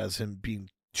read it as him being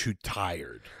too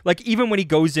tired. Like even when he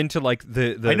goes into like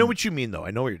the I know what you mean though.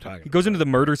 I know what you're talking about. He goes into the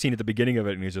murder scene at the beginning of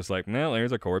it and he's just like, well,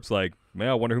 there's a corpse. Like, man,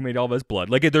 I wonder who made all this blood.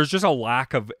 Like there's just a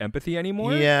lack of empathy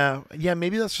anymore. Yeah,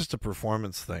 maybe that's just a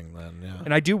performance thing then. Yeah.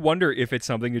 And I do wonder if it's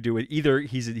something to do with either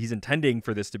he's intending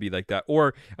for this to be like that,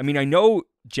 or I mean, I know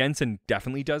Jensen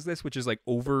definitely does this, which is like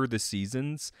over the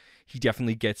seasons, he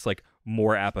definitely gets like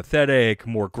more apathetic,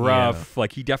 more gruff. Yeah.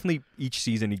 Like he definitely each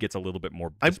season he gets a little bit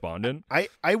more despondent.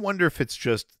 I wonder if it's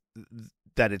just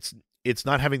that it's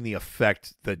not having the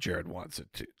effect that Jared wants it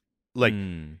to. Like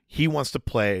he wants to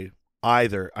play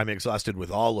either I'm exhausted with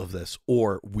all of this,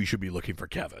 or we should be looking for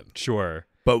Kevin. Sure.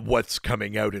 But what's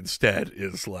coming out instead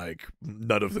is like,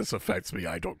 none of this affects me.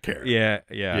 I don't care.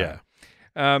 Yeah.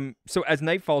 So as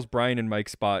night falls, Brian and Mike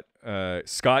spot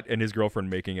Scott and his girlfriend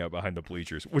making out behind the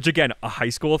bleachers, which again, a high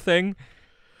school thing.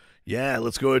 Yeah,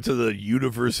 let's go into the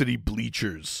university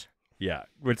bleachers. Yeah,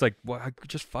 it's like, well, I could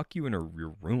just fuck you in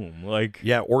your room, like.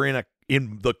 Yeah, or in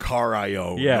the car I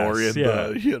own, or in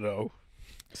the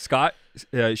Scott,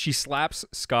 she slaps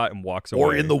Scott and walks away,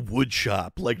 or in the wood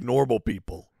shop like normal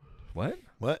people. What?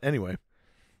 Anyway,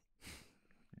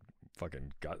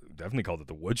 fucking definitely called it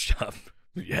the wood shop.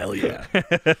 Hell yeah.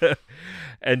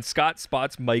 And Scott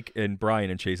spots Mike and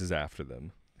Brian and chases after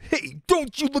them. Hey,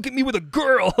 don't you look at me with a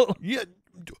girl. Yeah,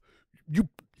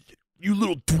 you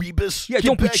little dweebus. Yeah,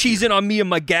 don't be cheesing on me and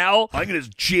my gal. I'm going to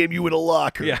jam you in a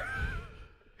locker. Yeah.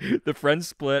 The friends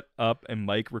split up and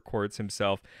Mike records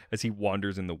himself as he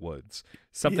wanders in the woods.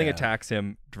 Something attacks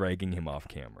him, dragging him off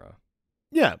camera.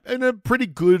 Yeah, and a pretty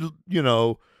good,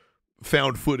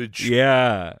 found footage.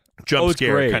 Jump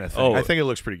scare kind of thing. I think it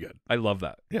looks pretty good. I love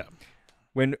that. Yeah.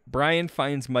 When Brian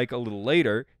finds Mike a little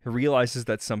later, he realizes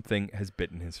that something has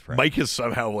bitten his friend. Mike is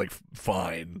somehow like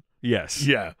fine. Yes.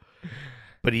 Yeah.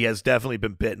 But he has definitely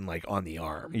been bitten like on the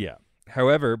arm. Yeah.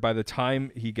 However, by the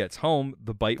time he gets home,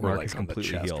 the bite mark is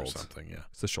completely healed. Or something, yeah.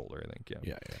 It's the shoulder, I think.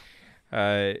 Yeah.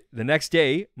 Yeah. The next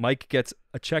day, Mike gets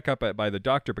a checkup by the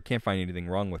doctor, but can't find anything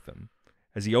wrong with him.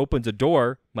 As he opens a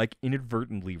door, Mike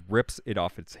inadvertently rips it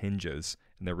off its hinges,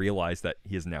 and they realize that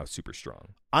he is now super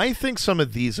strong. I think some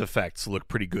of these effects look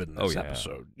pretty good in this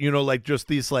episode. Like just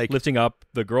these like lifting up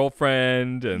the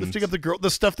girlfriend and lifting up the girl, the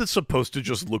stuff that's supposed to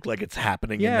just look like it's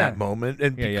happening in that moment.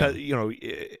 And because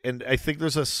and I think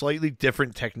there's a slightly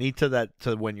different technique to that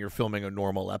to when you're filming a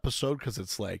normal episode, because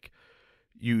it's like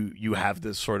you have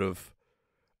this sort of,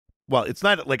 well, it's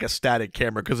not like a static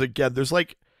camera, because again, there's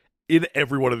like in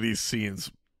every one of these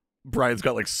scenes, Brian's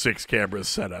got like 6 cameras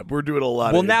set up. We're doing a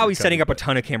lot. Well, now he's setting up a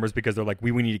ton of cameras because they're like,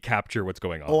 we need to capture what's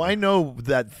going on. Oh, I know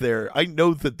that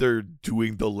they're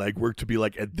doing the legwork to be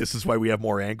like, and this is why we have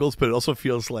more angles. But it also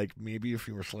feels like maybe if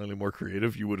you were slightly more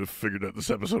creative, you would have figured out this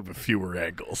episode with fewer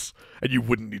angles, and you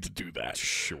wouldn't need to do that.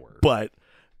 Sure, but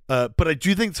I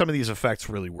do think some of these effects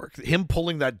really work. Him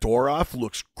pulling that door off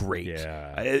looks great.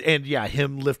 Yeah. And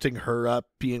him lifting her up,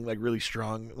 being like really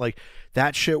strong. Like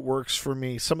that shit works for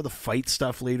me. Some of the fight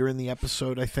stuff later in the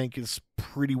episode, I think, is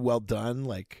pretty well done.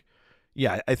 Like,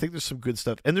 yeah, I think there's some good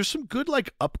stuff. And there's some good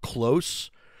like up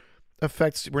close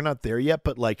effects. We're not there yet,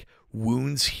 but like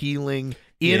wounds healing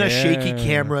in a shaky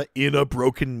camera in a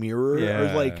broken mirror.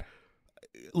 Or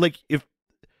like if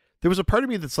there was a part of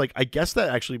me that's like, I guess that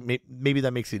actually maybe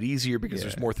that makes it easier because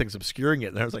there's more things obscuring it.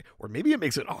 And I was like, or maybe it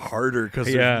makes it harder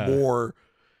because there's more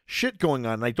shit going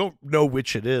on. And I don't know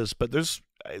which it is, but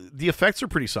the effects are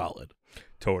pretty solid.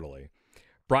 Totally.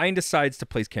 Brian decides to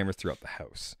place cameras throughout the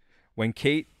house. When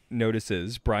Kate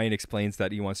notices, Brian explains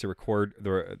that he wants to record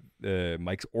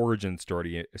Mike's origin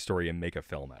story and make a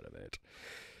film out of it.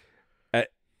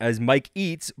 As Mike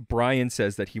eats, Brian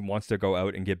says that he wants to go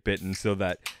out and get bitten so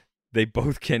that they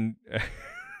both can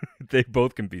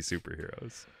be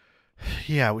superheroes.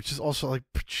 Yeah, which is also like,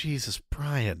 Jesus,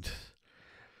 Brian.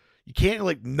 You can't,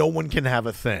 like, no one can have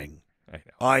a thing. I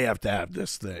know. I have to have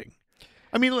this thing.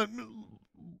 I mean, like,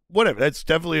 whatever. That's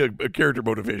definitely a character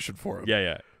motivation for him.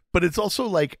 Yeah. But it's also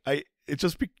like, you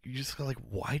just go like,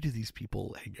 why do these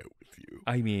people hang out with you?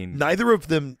 I mean, neither of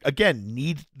them, again,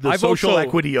 need the social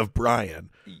equity of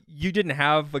Brian. You didn't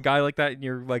have a guy like that in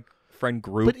your, like, friend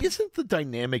group. But isn't the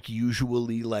dynamic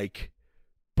usually like,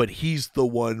 but he's the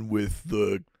one with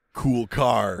the cool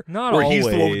car, Not or always.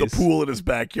 he's the one with the pool in his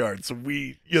backyard? So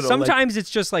we, sometimes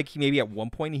it's just like maybe at one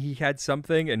point he had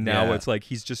something, and now it's like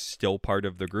he's just still part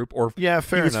of the group, or fair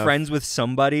he was enough. friends with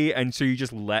somebody, and so you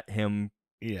just let him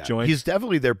join. He's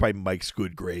definitely there by Mike's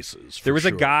good graces. There was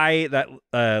a guy that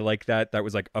like that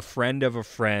was like a friend of a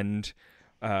friend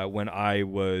when I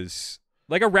was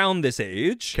like around this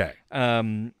age. Okay.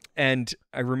 And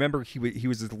I remember he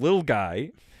was this little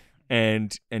guy,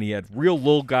 and he had real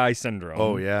little guy syndrome.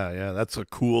 Oh yeah, that's a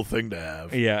cool thing to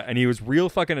have. Yeah, and he was real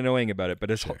fucking annoying about it. But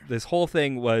this whole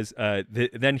thing was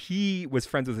then he was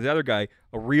friends with this other guy,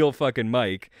 a real fucking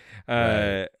Mike,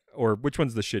 or which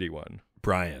one's the shitty one?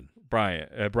 Brian.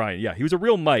 Yeah, he was a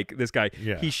real Mike. This guy,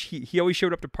 yeah. He always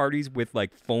showed up to parties with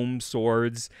like foam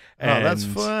swords. And oh, that's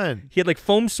fun. He had like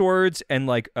foam swords and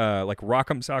like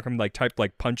rock'em sock'em like type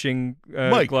like punching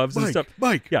gloves and stuff.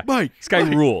 Mike, this guy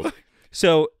ruled.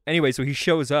 So anyway, so he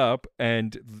shows up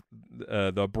and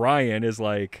the Brian is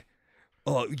like,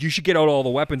 "Oh, you should get out all the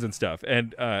weapons and stuff,"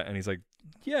 and he's like,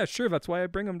 "Yeah, sure. That's why I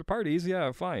bring him to parties.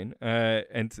 Yeah, fine."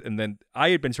 And then I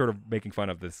had been sort of making fun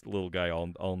of this little guy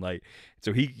all night.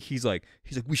 So he's like,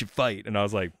 "We should fight." And I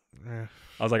was like,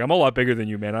 "I'm a lot bigger than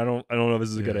you, man. I don't know if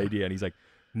this is a good idea." And he's like,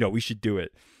 "No, we should do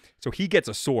it." So he gets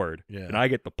a sword, and I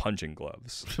get the punching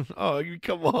gloves. Oh,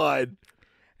 come on!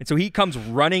 And so he comes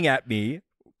running at me,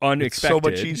 unexpected. It's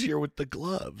so much easier with the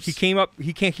gloves.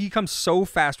 He comes so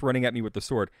fast running at me with the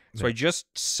sword. So I just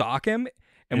sock him.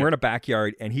 And we're in a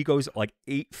backyard, and he goes like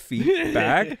 8 feet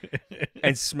back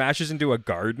and smashes into a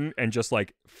garden and just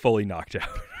like fully knocked out.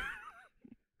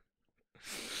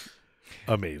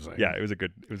 Amazing. Yeah, it was a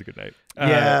good night.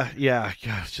 Yeah.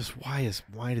 Gosh, just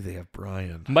why do they have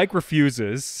Brian? Mike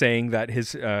refuses, saying that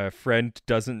his friend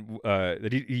doesn't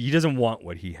that he doesn't want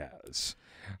what he has.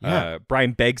 Yeah.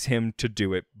 Brian begs him to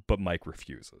do it, but Mike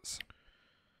refuses.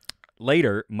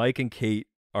 Later, Mike and Kate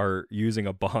are using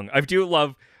a bong. I do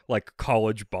love like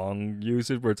college bong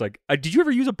usage where it's like, did you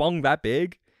ever use a bong that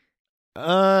big?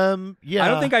 Yeah.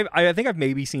 I think I've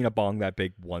maybe seen a bong that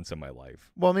big once in my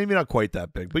life. Well, maybe not quite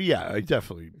that big, but yeah, I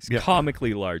definitely. It's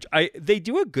comically large. They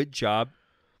do a good job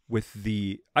with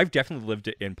I've definitely lived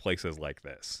it in places like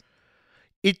this.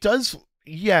 It does.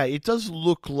 Yeah, it does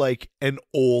look like an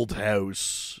old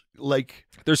house. Like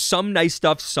there's some nice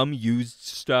stuff, some used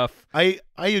stuff. I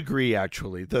agree.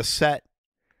 Actually, the set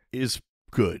is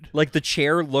good. Like the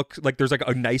chair looks like there's like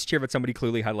a nice chair that somebody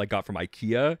clearly had like got from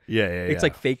IKEA. Yeah. It's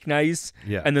like fake nice.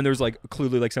 Yeah. And then there's like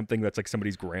clearly like something that's like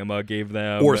somebody's grandma gave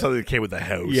them. Or something that came with the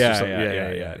house.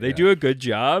 Yeah. They do a good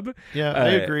job. Yeah, I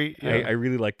agree. Yeah. I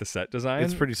really like the set design.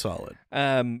 It's pretty solid.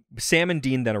 Sam and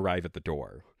Dean then arrive at the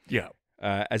door. Yeah.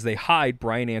 As they hide,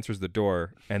 Brian answers the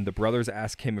door, and the brothers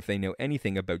ask him if they know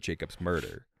anything about Jacob's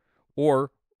murder or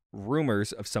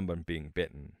rumors of someone being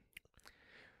bitten.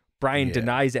 Brian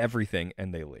denies everything,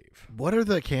 and they leave. What are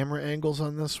the camera angles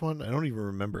on this one? I don't even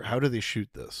remember. How do they shoot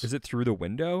this? Is it through the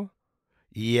window?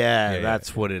 Yeah,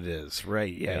 that's what it is.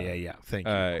 Right. Yeah. Thank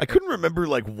you. I couldn't remember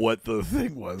like what the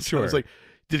thing was. Sure. I was like,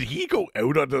 did he go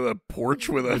out onto the porch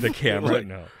with a camera? Like,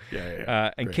 no.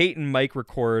 Yeah. And Great. Kate and Mike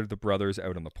record the brothers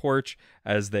out on the porch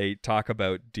as they talk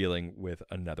about dealing with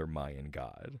another Mayan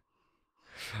god.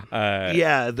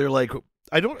 They're like,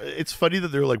 it's funny that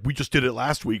they're like, we just did it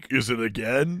last week. Is it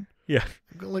again? Yeah.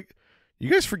 I'm like, you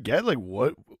guys forget like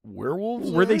what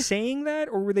werewolves were are? they saying that,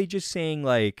 or were they just saying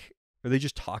like, are they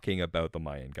just talking about the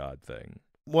Mayan god thing?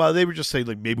 Well, they were just saying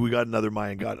like maybe we got another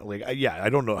Mayan god. Like, I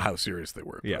don't know how serious they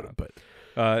were about it,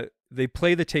 but they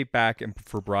play the tape back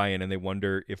for Brian, and they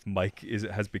wonder if Mike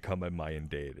has become a Mayan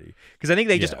deity, because I think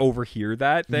they just overhear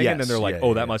that thing, and then they're like,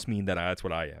 that must mean that that's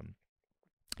what I am.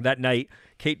 That night,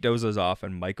 Kate dozes off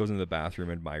and Mike goes into the bathroom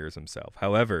and admires himself.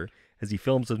 However, as he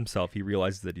films himself, he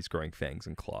realizes that he's growing fangs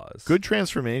and claws. Good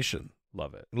transformation.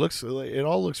 Love it. It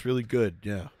all looks really good.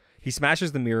 Yeah. He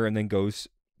smashes the mirror and then goes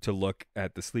to look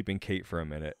at the sleeping Kate for a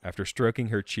minute. After stroking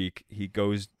her cheek, he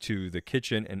goes to the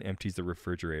kitchen and empties the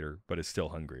refrigerator, but is still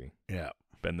hungry. Yeah.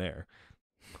 Been there.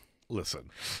 Listen,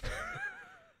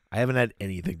 I haven't had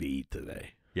anything to eat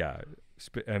today. Yeah.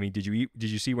 I mean, did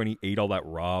you see when he ate all that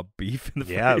raw beef in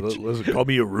the Yeah, fridge? listen, call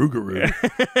me a Rougarou.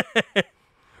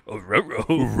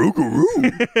 Rougarou.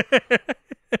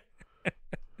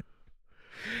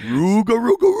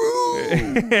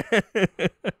 Rougarou.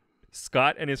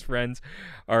 Scott and his friends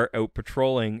are out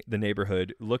patrolling the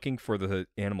neighborhood looking for the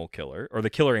animal killer, or the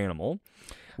killer animal.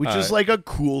 Which is like a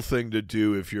cool thing to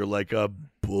do if you're like a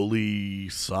bully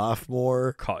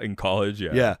sophomore. In college,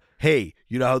 yeah. Yeah. Hey,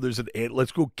 you know how there's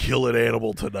let's go kill an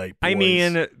animal tonight, boys. I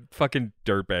mean, fucking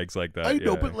dirtbags like that. I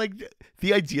know, yeah. but like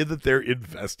the idea that they're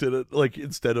invested, like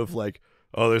instead of like,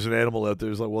 oh, there's an animal out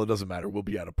there, it's like, well, it doesn't matter. We'll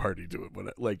be at a party doing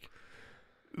it. Like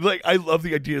I love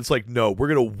the idea. It's like, no, we're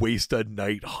gonna waste a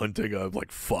night hunting a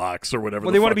like fox or whatever.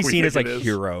 Well, they want to be seen as like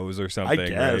heroes or something. I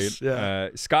guess. Right? Yeah.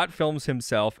 Scott films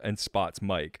himself and spots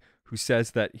Mike, who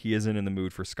says that he isn't in the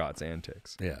mood for Scott's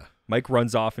antics. Yeah. Mike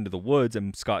runs off into the woods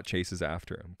and Scott chases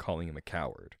after him, calling him a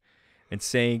coward and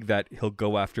saying that he'll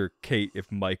go after Kate if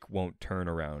Mike won't turn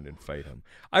around and fight him.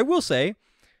 I will say,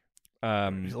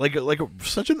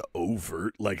 such an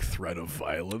overt like threat of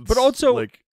violence, but also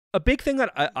like a big thing that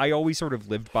I always sort of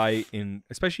lived by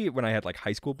especially when I had like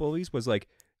high school bullies, was like,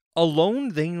 alone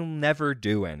they'll never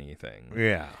do anything.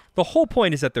 yeah. The whole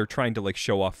point is that they're trying to like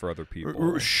show off for other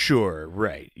people. Sure,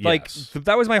 right. Like yes.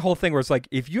 that was my whole thing, where it's like,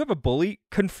 if you have a bully,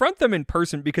 confront them in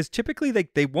person, because typically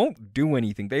they won't do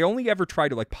anything. They only ever try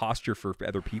to like posture for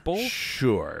other people.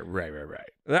 Sure, right.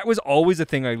 That was always a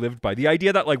thing I lived by. The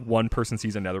idea that like one person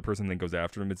sees another person and then goes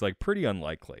after them is like pretty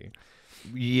unlikely.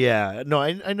 Yeah, no,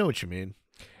 I know what you mean.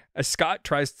 As Scott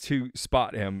tries to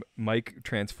spot him, Mike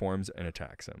transforms and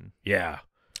attacks him. Yeah.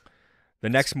 The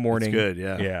next morning, good,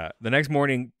 yeah. Yeah. The next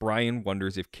morning, Brian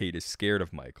wonders if Kate is scared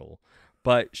of Michael,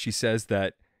 but she says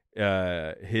that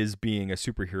his being a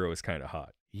superhero is kind of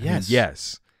hot. Yes.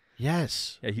 Yes.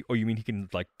 Yes. Yeah. You mean he can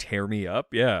like tear me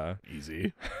up? Yeah.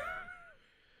 Easy.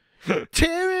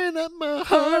 Tearing up my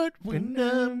heart when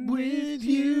I'm with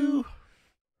you.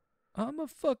 I'm a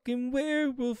fucking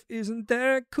werewolf. Isn't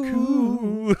that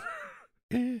cool?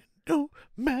 It don't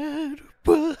matter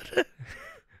what.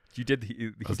 You did he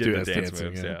did Let's the do dance dancing,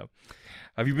 moves, yeah. yeah.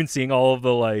 Have you been seeing all of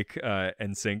the like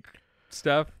NSYNC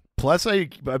stuff? Plus,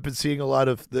 I've been seeing a lot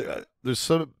of there's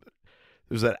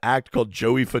that act called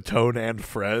Joey Fatone and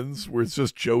Friends, where it's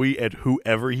just Joey and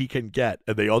whoever he can get,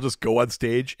 and they all just go on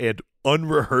stage and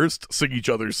unrehearsed sing each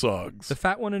other's songs. The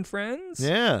fat one in Friends?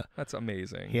 Yeah, That's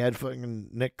amazing. he had fucking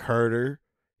Nick Carter.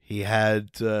 He had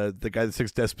the guy that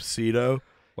sings Despacito.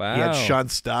 Wow. He had Sean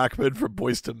Stockman from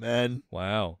Boyz II Men.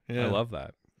 Wow. Yeah. I love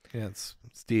that. Yeah, it's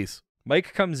decent.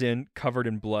 Mike comes in covered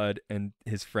in blood, and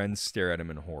his friends stare at him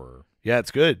in horror. Yeah,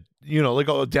 it's good. You know, like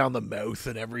all down the mouth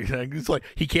and everything. It's like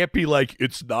he can't be like,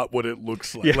 it's not what it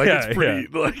looks like. Yeah, like it's pretty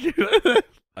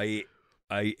like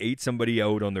I ate somebody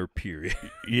out on their period.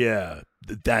 yeah,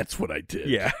 that's what I did.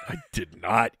 Yeah. I did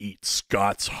not eat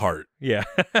Scott's heart. Yeah.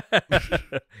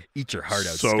 Eat your heart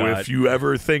out, So Scott. if you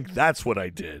ever think that's what I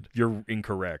did, You're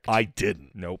incorrect. I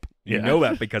didn't. Nope. You Yeah. know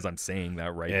that because I'm saying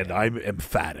that right And now. I'm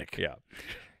emphatic. Yeah.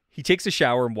 He takes a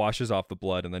shower and washes off the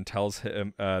blood, and then tells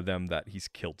them that he's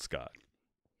killed Scott.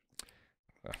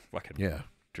 Fucking Yeah.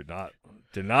 did not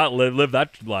live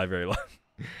that life very long.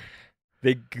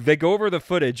 They go over the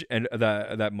footage and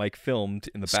that Mike filmed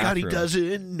in the Scotty bathroom.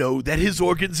 doesn't know that his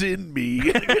organ's in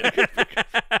me.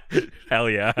 Hell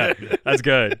yeah, that's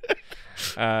good.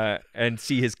 And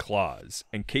see his claws.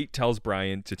 And Kate tells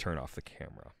Brian to turn off the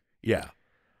camera. Yeah.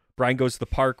 Brian goes to the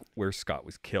park where Scott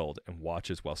was killed and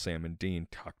watches while Sam and Dean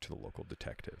talk to the local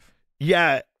detective.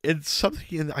 Yeah, it's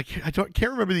something I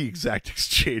can't remember the exact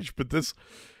exchange, but this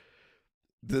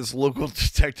local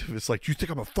detective is like, "You think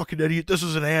I'm a fucking idiot? This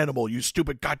is an animal, you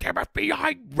stupid goddamn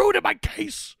FBI, ruining my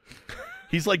case."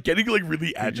 He's like getting like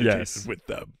really agitated Yes. with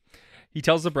them. He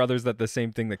tells the brothers that the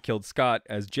same thing that killed Scott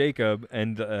as Jacob,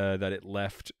 and that it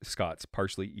left Scott's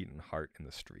partially eaten heart in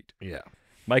the street. Yeah.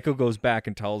 Michael goes back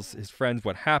and tells his friends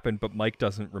what happened, but Mike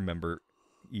doesn't remember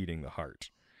eating the heart.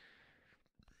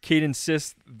 Kate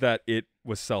insists that it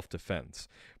was self-defense,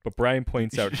 but Brian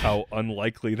points out how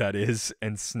unlikely that is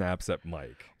and snaps at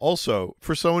Mike. Also,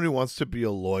 for someone who wants to be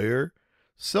a lawyer,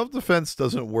 self-defense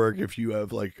doesn't work if you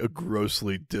have like a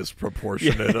grossly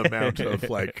disproportionate amount of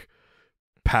like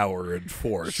power and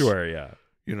force. Sure, yeah.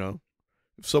 You know,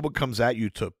 If someone comes at you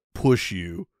to push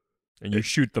you, and you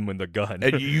shoot them with the gun,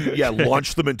 and you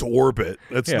launch them into orbit,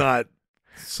 that's Yeah. not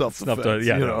self-defense.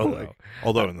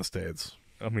 Although in the States,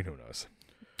 I mean, who knows?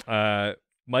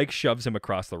 Mike shoves him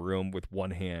across the room with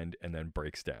one hand and then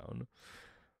breaks down.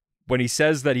 When he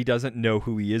says that he doesn't know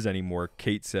who he is anymore,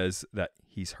 Kate says that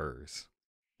he's hers.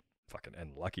 Fucking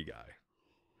unlucky guy.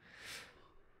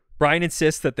 Brian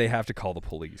insists that they have to call the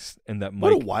police and that Mike...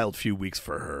 What a wild few weeks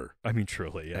for her. I mean,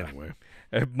 truly, yeah. Anyway.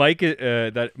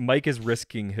 That Mike is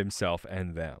risking himself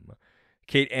and them.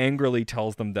 Kate angrily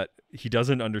tells them that he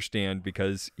doesn't understand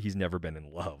because he's never been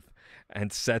in love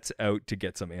and sets out to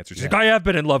get some answers. She's like, I have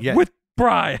been in love with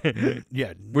Brian.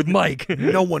 Yeah. With Mike.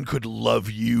 No one could love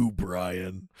you,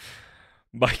 Brian.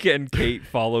 Mike and Kate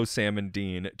follow Sam and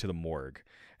Dean to the morgue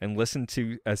and listen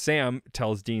to Sam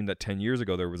tells Dean that 10 years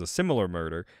ago there was a similar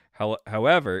murder.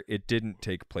 However, it didn't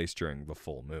take place during the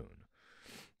full moon.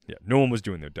 Yeah, no one was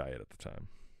doing their diet at the time.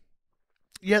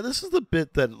 Yeah, this is the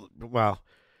bit that,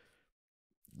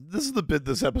 this is the bit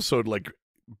this episode, like,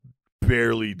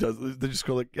 barely does. They just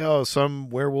go like, oh, some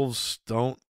werewolves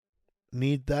don't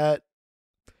need that.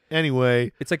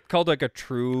 Anyway. It's like called like a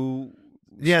true...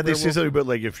 Yeah, they say something about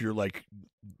like if you're like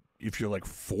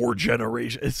 4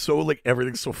 generations. It's so like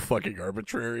everything's so fucking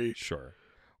arbitrary. Sure.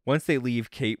 Once they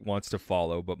leave, Kate wants to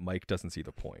follow, but Mike doesn't see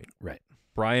the point. Right.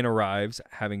 Brian arrives,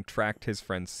 having tracked his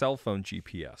friend's cell phone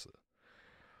GPS.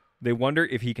 They wonder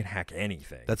if he can hack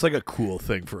anything. That's like a cool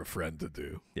thing for a friend to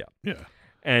do. Yeah. Yeah.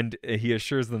 And he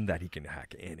assures them that he can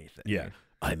hack anything. Yeah.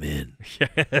 I'm in.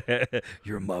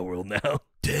 You're in my world now.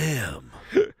 Damn.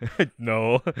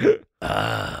 No.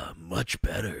 Much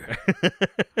better.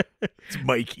 It's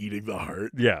Mike eating the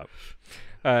heart. Yeah.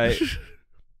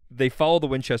 They follow the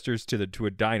Winchesters to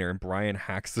a diner, and Brian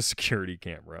hacks the security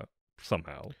camera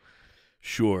somehow.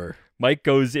 Sure. Mike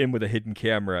goes in with a hidden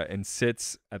camera and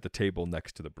sits at the table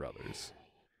next to the brothers.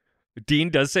 Dean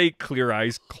does say clear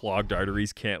eyes, clogged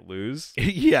arteries, can't lose.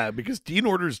 Yeah, because Dean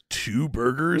orders 2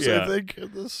 burgers, I think,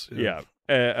 in this. Yeah.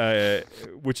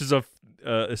 Which is a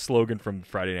slogan from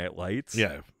Friday Night Lights.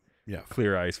 Yeah.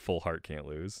 Clear eyes, full heart, can't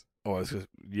lose. Oh,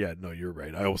 no, you're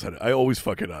right. I always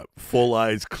fuck it up. Full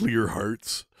eyes, clear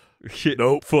hearts.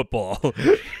 Nope. Football.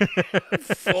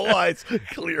 Full eyes,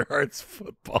 clear hearts,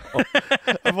 football.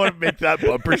 I want to make that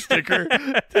bumper sticker.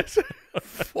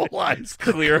 Full eyes,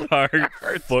 clear heart,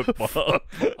 football.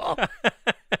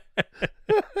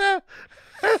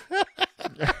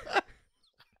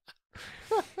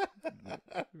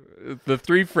 The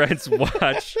 3 friends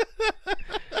watch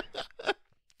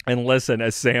and listen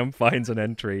as Sam finds an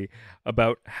entry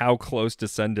about how close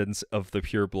descendants of the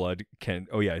pureblood can...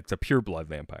 Oh, yeah, it's a pureblood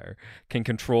vampire. Can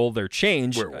control their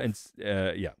change. And,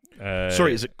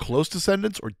 sorry, is it close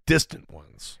descendants or distant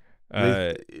ones?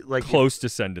 Like close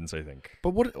descendants, I think.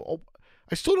 But what...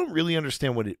 I still don't really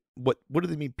understand what do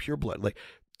they mean pureblood? Like,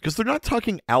 because they're not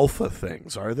talking alpha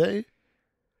things, are they?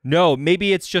 No,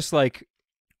 maybe it's just like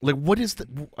what is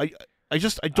the... I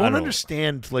don't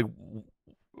understand, like...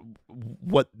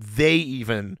 what they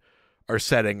even are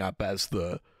setting up as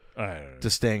the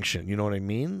distinction. You know what I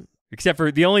mean? Except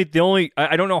for the only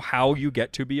I don't know how you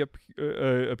get to be a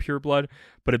pureblood,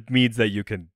 but it means that you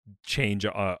can change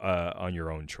on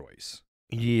your own choice.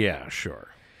 Yeah, sure.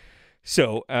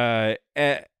 So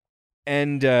and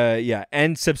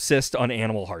subsist on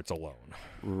animal hearts alone.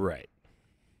 Right.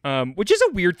 Which is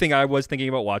a weird thing. I was thinking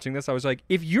about watching this. I was like,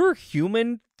 if your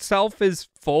human self is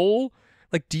full,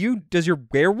 like, does your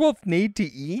werewolf need to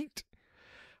eat?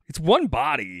 It's one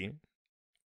body.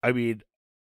 I mean,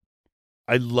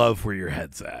 I love where your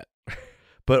head's at.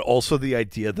 But also the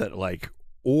idea that, like,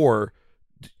 or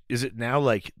is it now,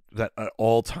 like, that at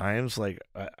all times, like,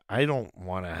 I don't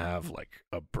want to have, like,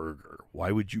 a burger.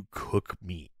 Why would you cook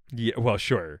meat? Yeah, well,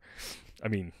 sure. I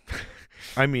mean,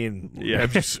 yeah.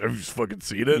 Have you fucking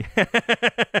seen it?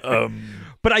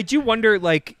 But I do wonder,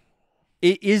 like,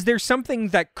 is there something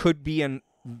that could be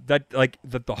that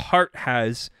the heart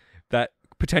has that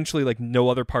potentially like no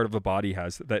other part of the body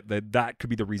has that could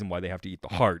be the reason why they have to eat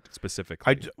the heart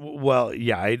specifically?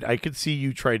 I could see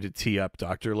you trying to tee up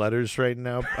doctor letters right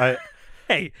now.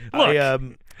 Hey,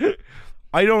 look.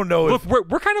 I don't know. Look,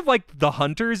 we're kind of like the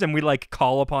hunters, and we like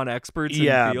call upon experts in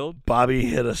the field. Bobby,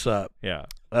 hit us up. Yeah.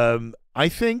 I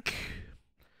think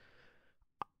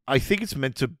it's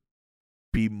meant to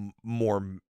be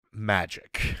more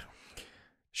magic.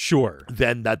 Sure.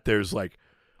 Than that there's like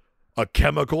a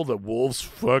chemical that wolves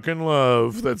fucking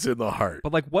love that's in the heart.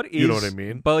 But like, what is... You know what I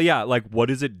mean? But yeah, like, what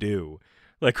does it do?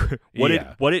 Like,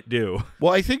 what it do?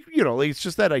 Well, I think, like, it's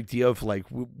just that idea of like,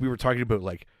 we were talking about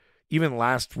like, even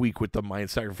last week with the Mayan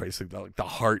sacrifice, like the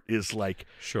heart is like,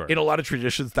 Sure. in a lot of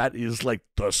traditions, that is like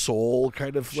the soul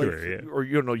kind of like, Sure, yeah. or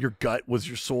your gut was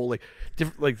your soul, like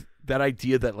different, like that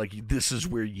idea that like this is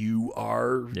where you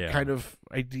are, kind of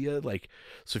idea. Like,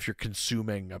 so if you're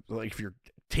consuming, like if you're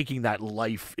taking that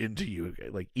life into you,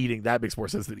 like eating, that makes more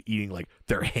sense than eating like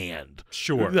their hand.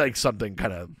 Sure. Like something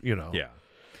kind of,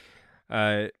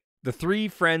 Yeah. The three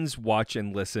friends watch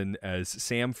and listen as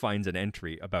Sam finds an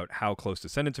entry about how close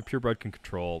descendants of purebred can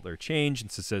control their change and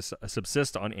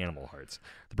subsist on animal hearts.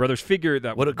 The brothers figure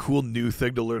that... What a cool new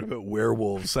thing to learn about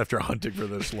werewolves after hunting for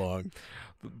this long.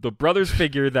 The brothers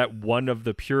figure that one of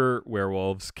the pure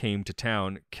werewolves came to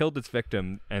town, killed its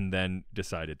victim, and then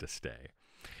decided to stay.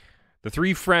 The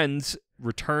three friends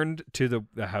returned to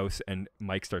the house, and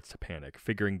Mike starts to panic,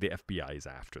 figuring the FBI is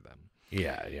after them.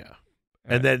 Yeah.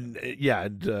 And then,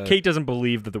 and Kate doesn't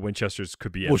believe that the Winchesters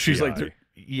could be FBI. Well, she's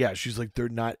like, they're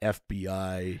not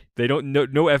FBI. They don't. No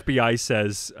FBI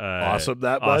says awesome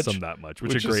that much,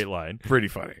 which is a great line. Pretty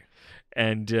funny.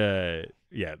 And I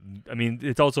mean,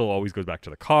 it also always goes back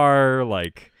to the car.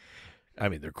 Like, I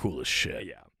mean, they're cool as shit.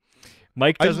 Yeah.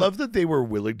 Mike, I love that they were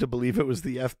willing to believe it was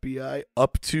the FBI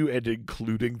up to and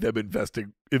including them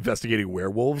investigating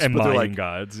werewolves and but they're Mayan like,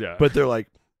 gods. Yeah. But they're like,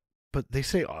 but they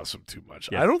say awesome too much.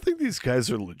 Yeah. I don't think these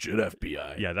guys are legit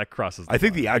FBI. Yeah, that crosses. I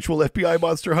think the actual FBI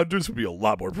monster hunters would be a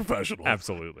lot more professional.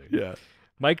 Absolutely. Yeah.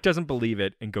 Mike doesn't believe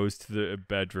it and goes to the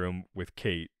bedroom with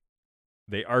Kate.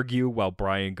 They argue while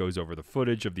Brian goes over the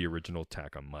footage of the original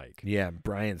attack on Mike. Yeah,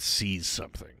 Brian sees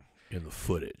something in the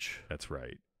footage. That's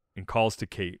right. And calls to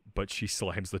Kate, but she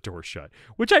slams the door shut,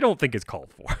 which I don't think is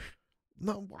called for.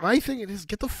 No, I think it is.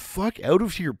 Get the fuck out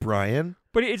of here, Brian.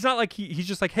 But it's not like he's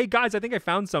just like, hey, guys, I think I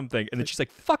found something. And then she's like,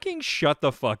 fucking shut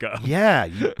the fuck up. Yeah,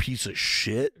 you piece of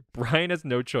shit. Brian has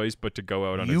no choice but to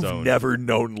go out on his own. You've never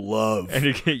known love.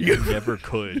 And you never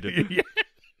could. Yeah.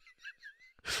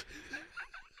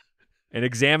 And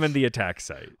examine the attack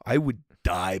site. I would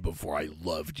die before I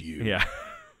loved you. Yeah.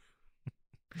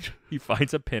 He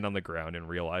finds a pin on the ground and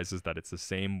realizes that it's the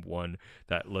same one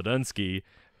that Ladunsky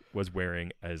was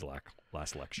wearing at his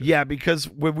last lecture. Yeah, because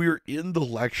when we were in the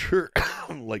lecture,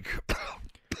 like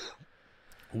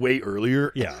way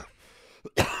earlier,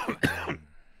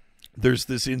 there's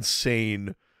this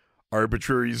insane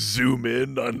arbitrary zoom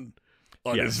in on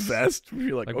his vest.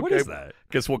 You're like, okay, what is that?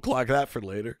 Guess we'll clock that for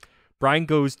later. Brian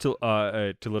goes to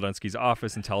Ladunsky's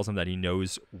office and tells him that he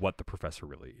knows what the professor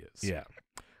really is. Yeah.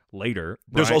 Later,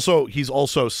 he's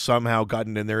also somehow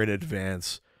gotten in there in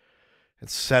advance and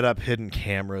set up hidden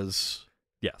cameras.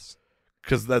 Yes.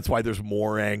 Because that's why there's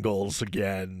more angles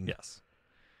again. Yes.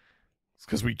 It's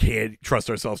because we can't trust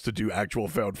ourselves to do actual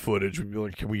found footage. We'd be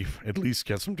like, can we at least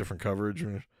get some different coverage?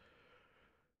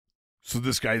 So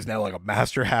this guy's now like a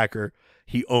master hacker.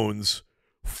 He owns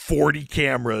 40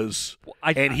 cameras,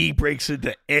 and he breaks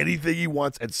into anything he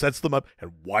wants and sets them up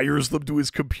and wires them to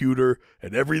his computer,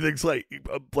 and everything's like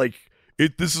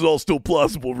this is all still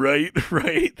plausible, right?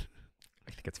 Right?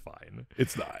 I think it's fine.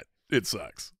 It's not. It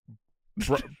sucks.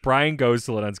 Brian goes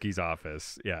to Ladunsky's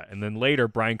office, and then later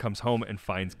Brian comes home and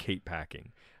finds Kate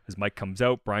packing. As Mike comes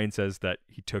out, Brian says that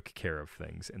he took care of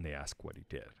things, and they ask what he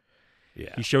did.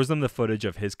 Yeah. He shows them the footage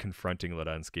of his confronting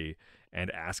Ladunsky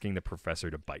and asking the professor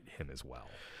to bite him as well.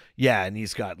 Yeah, and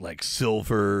he's got like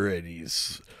silver, and he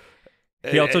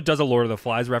also does a Lord of the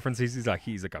Flies reference. He's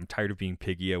like, I'm tired of being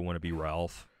Piggy. I want to be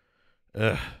Ralph.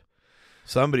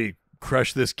 Somebody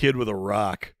crush this kid with a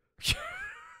rock.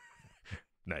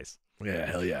 Nice. Yeah,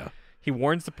 hell yeah. He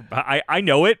warns I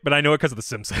know it, but I know it because of The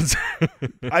Simpsons.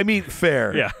 I mean,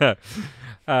 fair. Yeah.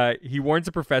 He warns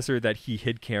the professor that he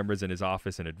hid cameras in his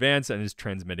office in advance and is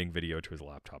transmitting video to his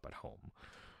laptop at home.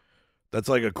 That's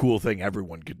like a cool thing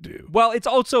everyone could do. Well, it's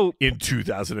also in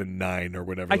 2009 or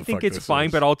whatever. I think it's fine,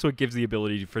 but also it gives the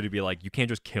ability for it to be like, you can't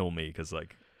just kill me because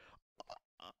like.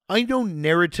 I know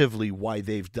narratively why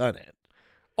they've done it.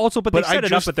 Also, but they set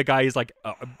it up that the guy is like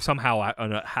somehow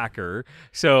a hacker.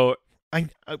 So.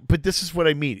 But this is what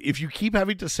I mean. If you keep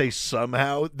having to say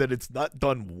somehow, then it's not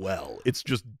done well. It's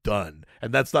just done,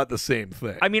 and that's not the same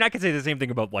thing. I mean, I could say the same thing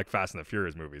about like Fast and the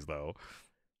Furious movies, though.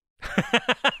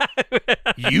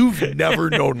 You've never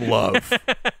known love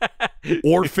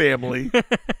or family.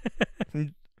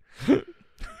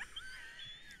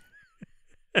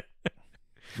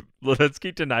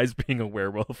 Ladunsky denies being a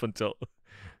werewolf until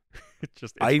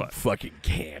I fucking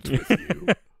can't with you.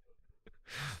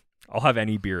 I'll have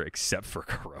any beer except for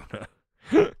Corona.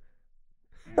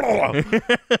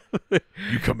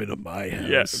 You come into my house.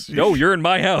 Yes. No, you're in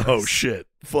my house. Oh shit.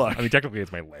 Fuck. I mean, technically,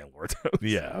 it's my landlord's house.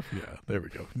 Yeah. There we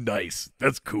go. Nice.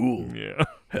 That's cool. Yeah.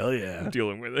 Hell yeah. I'm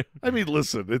dealing with it. I mean,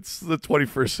 listen, it's the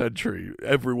 21st century.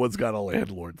 Everyone's got a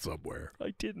landlord somewhere.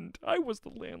 I didn't. I was the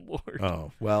landlord.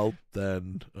 Oh, well,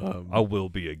 then I will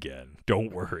be again.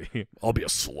 Don't worry. I'll be a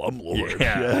slumlord.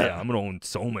 Yeah. I'm going to own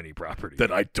so many properties.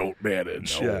 That I don't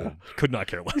manage. No, Yeah. could not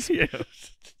care less. Yeah.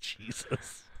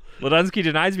 Jesus. Ladunsky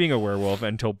denies being a werewolf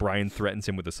until Brian threatens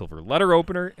him with a silver letter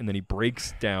opener, and then he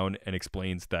breaks down and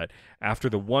explains that after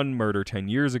the one murder 10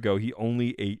 years ago, he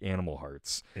only ate animal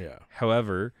hearts. Yeah.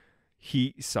 However,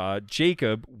 he saw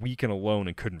Jacob weak and alone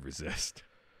and couldn't resist.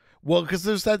 Well, because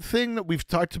there's that thing that we've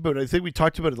talked about. I think we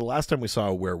talked about it the last time we saw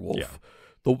a werewolf. Yeah.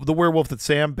 The werewolf that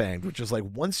Sam banged, which is like,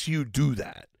 once you do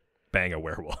that, Bang a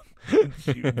werewolf.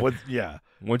 yeah.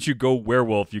 Once you go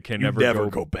werewolf, you can never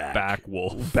go back. Back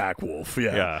wolf. Back wolf,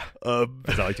 yeah. Yeah.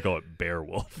 As I like to call it, bear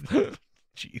wolf.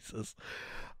 Jesus.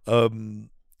 Once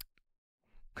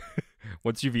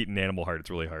you've eaten animal heart, it's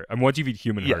really hard. I mean, once you've eaten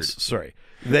human heart. Yes, sorry.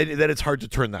 Then it's hard to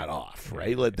turn that off,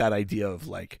 right? Like that idea of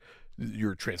like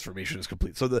your transformation is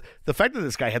complete. So the fact that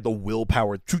this guy had the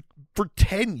willpower to for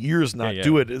 10 years not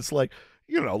do it, it's like,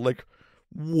 like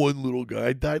one little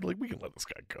guy died. Like, we can let this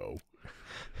guy go.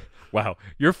 Wow,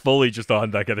 you're fully just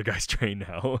on that other guy's train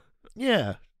now.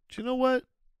 Yeah. Do you know what?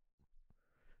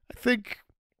 I think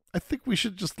we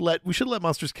should let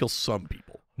monsters kill some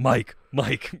people. Mike.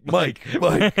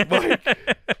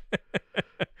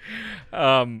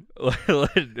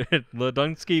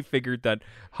 Ladunsky figured that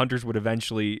hunters would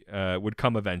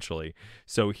come eventually,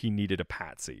 so he needed a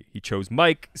patsy. He chose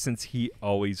Mike since he's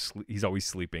always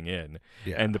sleeping in,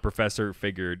 and the professor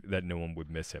figured that no one would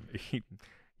miss him.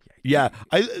 Yeah,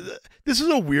 this is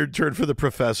a weird turn for the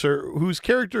professor, whose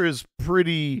character is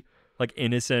pretty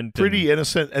innocent,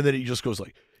 and then he just goes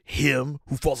like, him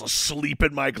who falls asleep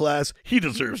in my class, he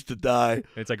deserves to die. And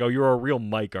it's like, oh, you're a real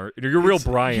Mike, aren't you? You're a real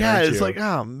Brian, yeah, aren't you? It's like,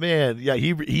 oh man, yeah,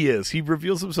 he is. He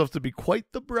reveals himself to be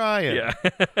quite the Brian. Yeah.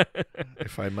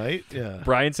 If I might, yeah.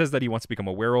 Brian says that he wants to become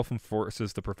a werewolf and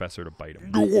forces the professor to bite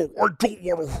him. No, I don't want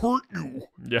to hurt you.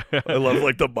 Yeah. I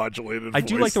love the modulated I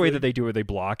do like the way that they do it. They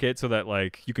block it so that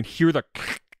you can hear the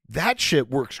that shit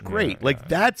works great. Yeah.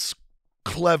 That's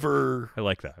clever. I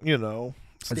like that.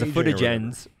 As the footage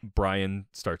ends, Brian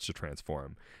starts to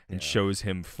transform and shows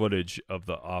him footage of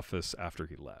the office after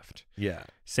he left. Yeah.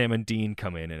 Sam and Dean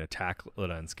come in and attack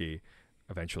Ladunsky,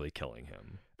 eventually killing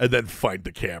him. And then find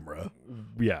the camera.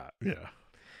 Yeah. Yeah.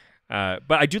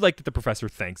 But I do like that the professor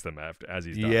thanks them as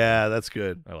he's done. Yeah, that's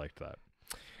good. I liked that.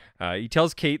 He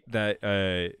tells Kate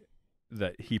that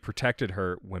he protected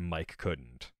her when Mike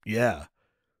couldn't. Yeah.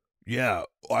 Yeah,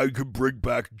 I could bring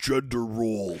back gender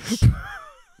roles.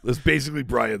 That's basically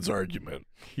Brian's argument.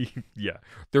 Yeah.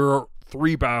 There are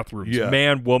 3 bathrooms, Yeah.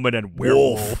 man, woman, and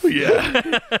werewolf.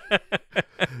 Yeah.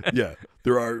 Yeah.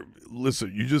 There are,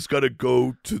 listen, you just got to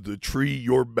go to the tree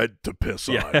you're meant to piss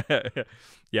on.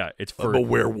 Yeah, it's for I'm a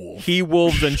werewolf. he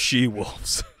wolves and she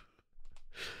wolves.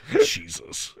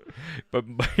 Jesus. But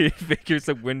he figures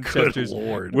that Winchesters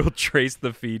Lord. will trace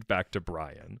the feed back to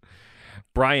Brian.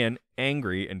 Brian,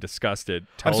 angry and disgusted,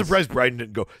 tells... I'm surprised Brian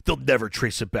didn't go, they'll never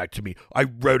trace it back to me. I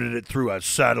routed it through a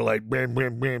satellite. Bam,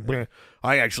 bam, bam, bam.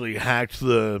 I actually hacked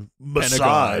the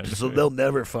Mossad, so they'll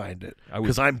never find it.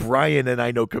 Because I'm Brian and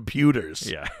I know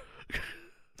computers. Yeah.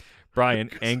 Brian,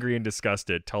 angry and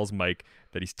disgusted, tells Mike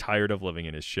that he's tired of living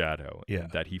in his shadow. Yeah.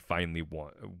 And that he finally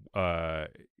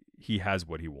he has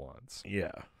what he wants.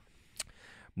 Yeah.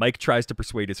 Mike tries to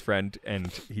persuade his friend, and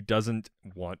he doesn't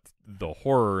want the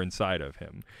horror inside of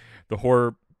him. The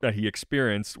horror that he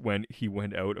experienced when he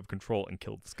went out of control and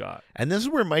killed Scott. And this is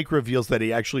where Mike reveals that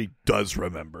he actually does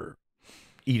remember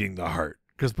eating the heart.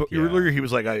 Because earlier he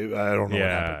was like, I don't know what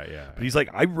happened. Yeah. But he's like,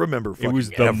 I remember fucking It was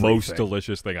the everything. most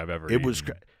delicious thing I've ever eaten. It was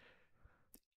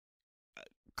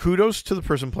kudos to the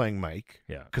person playing Mike.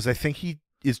 Yeah. Because I think he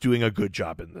is doing a good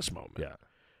job in this moment. Yeah.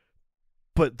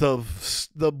 But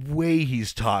the way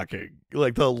he's talking,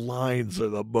 like the lines are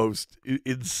the most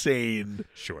insane.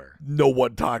 Sure. No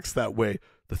one talks that way.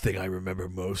 The thing I remember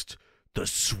most, the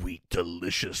sweet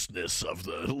deliciousness of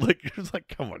the it's like,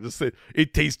 come on, just say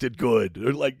it tasted good.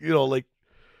 Or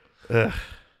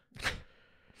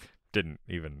Didn't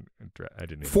even.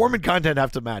 Form and content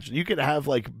have to match. You could have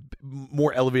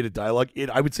more elevated dialogue.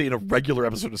 I would say in a regular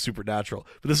episode of Supernatural,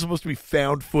 but this is supposed to be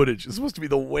found footage. It's supposed to be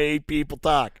the way people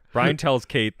talk. Brian tells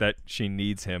Kate that she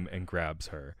needs him and grabs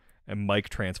her, and Mike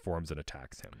transforms and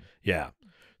attacks him. Yeah,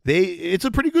 it's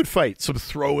a pretty good fight. Some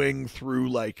throwing through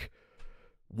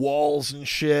walls and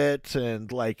shit,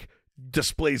 and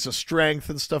displays of strength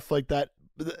and stuff like that.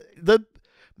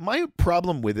 my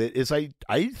problem with it is I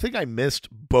think I missed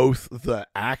both the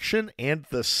action and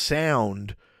the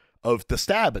sound of the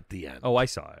stab at the end. Oh, I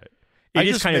saw it. I It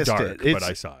is just kind of missed dark, it. but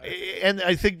I saw it. And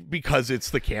I think because it's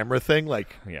the camera thing,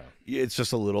 like, Yeah. it's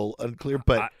just a little unclear.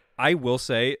 But I will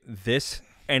say this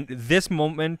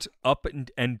moment up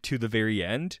and to the very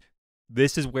end,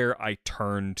 this is where I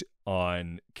turned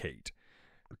on Kate.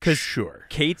 Because sure,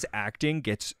 Kate's acting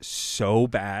gets so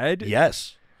bad.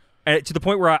 yes. And to the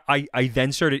point where I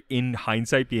then started, in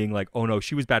hindsight, being like, oh no,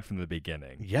 she was bad from the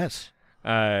beginning. Yes.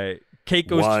 Kate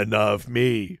goes... One of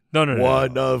me. No.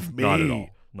 One of me. Not at all.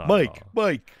 Not Mike.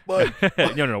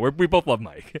 No. We both love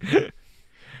Mike.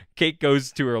 Kate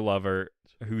goes to her lover,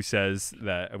 who says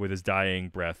that with his dying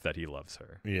breath that he loves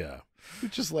her. Yeah.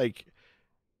 It's just like,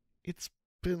 it's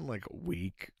been like a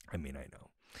week. I mean, I know.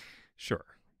 Sure.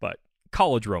 But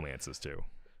college romances, too.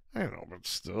 I know, but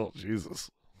still, Jesus.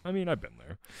 I mean, I've been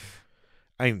there.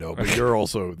 I know, but you're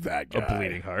also that guy. A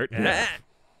bleeding heart. Yeah.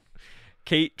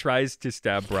 Kate tries to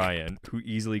stab Brian, who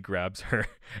easily grabs her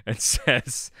and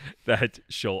says that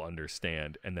she'll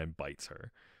understand, and then bites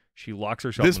her. She locks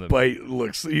herself This in the... bite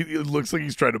looks like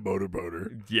he's trying to motorboat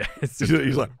her. Yeah.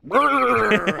 He's like,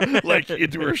 like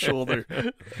into her shoulder.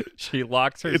 She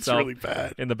locks It's herself really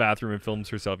bad. in the bathroom and films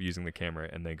herself using the camera,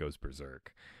 and then goes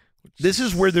berserk. This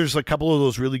is where there's a couple of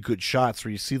those really good shots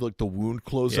where you see like the wound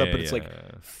close up, and it's like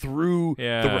through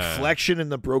the reflection in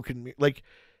the broken, like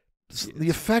the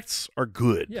effects are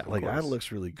good. Yeah, of like that course.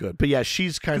 looks really good. But yeah,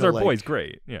 she's kind Because of our like, boy's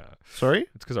great. Yeah. sorry.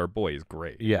 It's because our boy is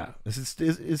great. Yeah,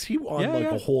 is he on Yeah, like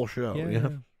yeah. a whole show? Yeah.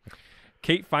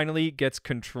 Kate finally gets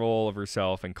control of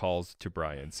herself and calls to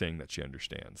Brian, saying that she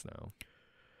understands now.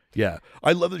 Yeah.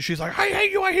 I love that she's like, I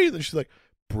hate you. And she's like,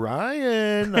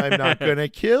 Brian, I'm not gonna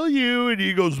kill you, and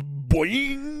he goes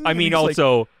boing. I mean,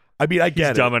 also, I get he's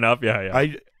it. dumb enough. Yeah.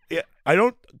 I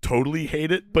don't totally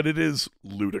hate it, but it is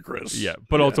ludicrous. Yeah,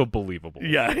 but also believable.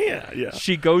 Yeah.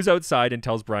 She goes outside and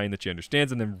tells Brian that she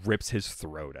understands, and then rips his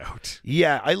throat out.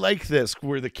 Yeah, I like this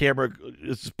where the camera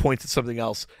just points at something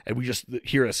else, and we just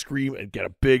hear a scream and get a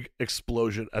big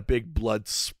explosion, a big blood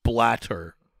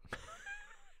splatter.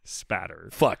 Spatter.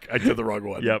 Fuck, I did the wrong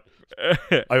one. Yep.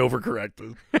 I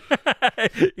overcorrected.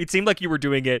 It seemed like you were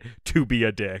doing it to be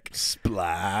a dick.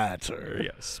 Splatter.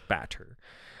 Yeah, spatter.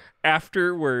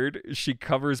 Afterward, she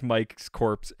covers Mike's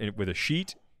corpse with a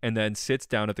sheet and then sits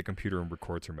down at the computer and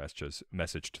records her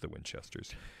message to the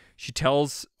Winchesters. She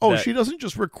tells... she doesn't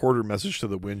just record her message to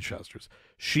the Winchesters.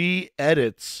 She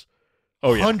edits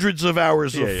Oh, yeah. hundreds of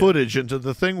hours of Yeah. footage into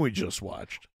the thing we just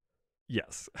watched.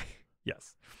 Yes.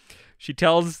 Yes. She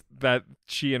tells that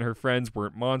she and her friends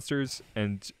weren't monsters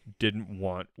and didn't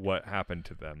want what happened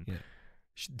to them. Yeah.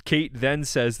 Kate then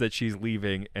says that she's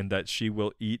leaving and that she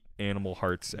will eat animal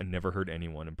hearts and never hurt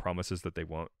anyone, and promises that they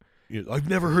won't. I've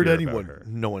never heard Hear about anyone, her.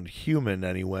 no one human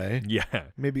anyway. Yeah.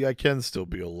 Maybe I can still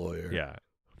be a lawyer. Yeah.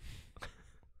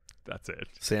 That's it.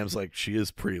 Sam's like, she is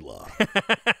pre-law.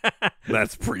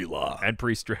 That's pre-law. And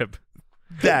pre-strip.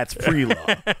 That's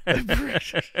pre-law.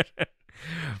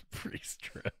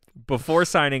 Pre-strip. Before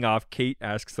signing off, Kate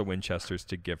asks the Winchesters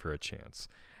to give her a chance.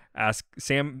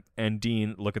 Sam and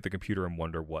Dean look at the computer and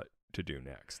wonder what to do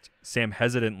next. Sam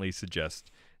hesitantly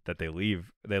suggests that they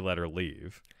let her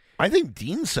leave. I think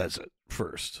Dean says it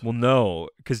first. Well, no,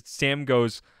 because Sam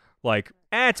goes like,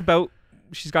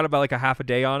 she's got about like a half a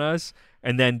day on us,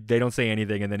 and then they don't say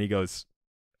anything, and then he goes,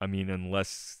 I mean,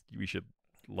 unless we should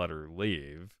let her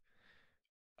leave.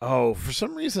 Oh, for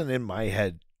some reason in my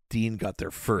head, Dean got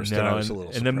there first, and I was a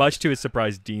little surprised. And then much to his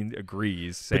surprise, Dean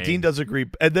agrees. Saying, But Dean does agree.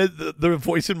 And then the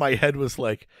voice in my head was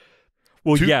like,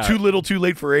 well, too little, too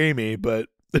late for Amy, but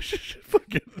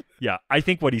fucking... Yeah, I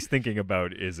think what he's thinking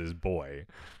about is his boy.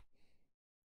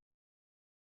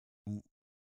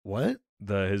 What?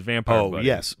 His vampire buddy.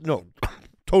 Yes. No,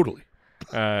 totally.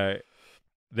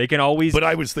 They can always... But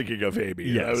I was thinking of Amy.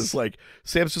 Yes. And I was like,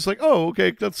 Sam's just like, oh,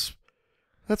 okay, that's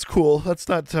cool. That's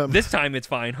not... This time it's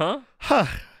fine, huh? Huh.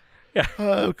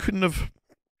 Yeah. Couldn't have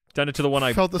done it to the one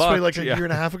I felt this way like a year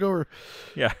and a half ago. Or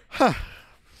yeah. Huh.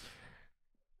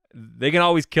 They can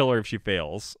always kill her if she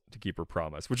fails to keep her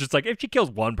promise, which is like, if she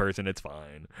kills one person, it's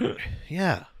fine.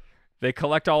 Yeah. They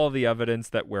collect all of the evidence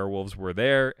that werewolves were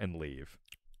there and leave.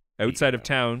 Outside of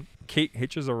town, Kate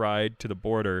hitches a ride to the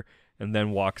border and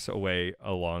then walks away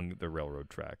along the railroad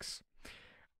tracks.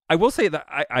 I will say that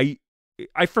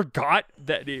I forgot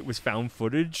that it was found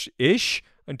footage-ish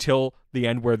until the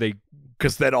end where they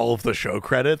Because then all of the show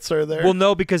credits are there. Well,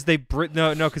 no, because they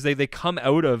come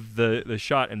out of the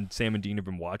shot, and Sam and Dean have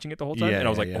been watching it the whole time, Yeah, and I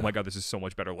was like, yeah. oh my god, this is so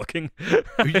much better looking.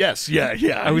 Yes,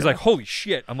 yeah. I was like, holy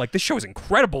shit! I'm like, this show is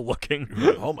incredible looking.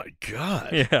 oh my god.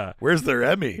 Yeah. Where's their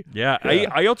Emmy? Yeah. Yeah.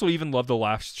 I also even love the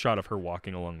last shot of her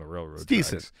walking along the railroad. It's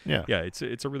decent. tracks. Yeah. Yeah,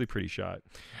 it's a really pretty shot.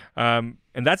 And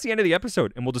that's the end of the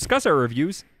episode, and we'll discuss our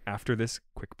reviews after this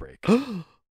quick break.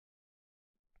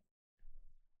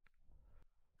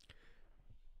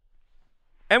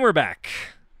 And we're back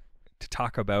to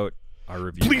talk about our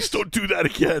reviews. Please don't do that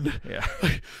again. Yeah.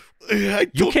 I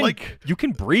don't You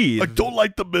can breathe. I don't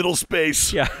like the middle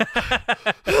space. Yeah.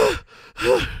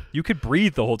 You could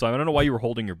breathe the whole time. I don't know why you were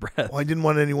holding your breath. Well, I didn't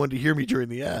want anyone to hear me during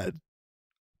the ad.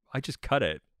 I just cut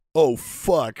it. Oh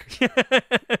fuck.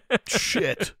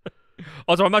 Shit.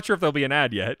 Also, I'm not sure if there'll be an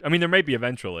ad yet. I mean, there may be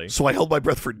eventually. So I held my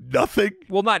breath for nothing?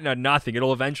 Well, not nothing.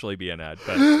 It'll eventually be an ad,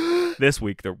 but this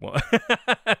week there won't.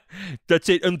 That's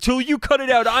it. Until you cut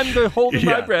it out, I'm holding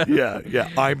my breath. Yeah.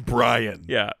 I'm Brian.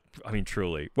 Yeah. I mean,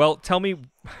 truly. Well, tell me,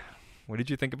 what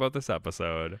did you think about this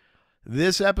episode?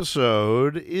 This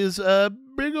episode is a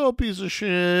big old piece of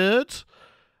shit.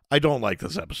 I don't like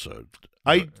this episode.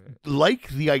 I like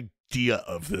the idea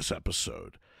of this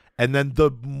episode. And then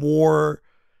the more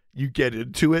you get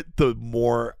into it, the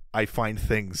more I find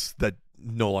things that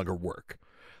no longer work.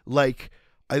 Like,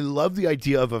 I love the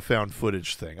idea of a found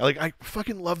footage thing. Like, I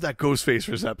fucking love that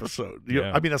Ghostfacers episode. You know,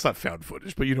 Yeah. I mean, that's not found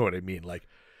footage, but you know what I mean. Like,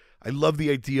 I love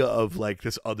the idea of like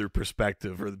this other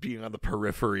perspective or being on the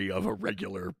periphery of a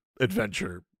regular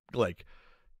adventure. Like,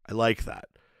 I like that.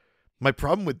 My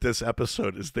problem with this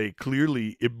episode is they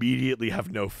clearly immediately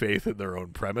have no faith in their own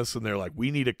premise, and they're like, we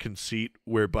need a conceit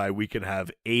whereby we can have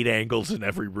 8 angles in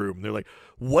every room. And they're like,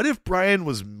 what if Brian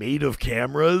was made of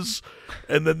cameras?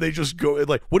 And then they just go,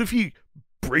 like, what if he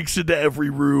breaks into every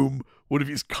room? What if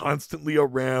he's constantly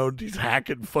around? He's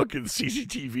hacking fucking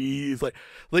CCTV. He's like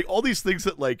all these things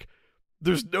that like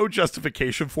there's no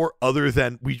justification for other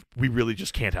than we really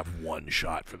just can't have one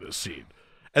shot for this scene.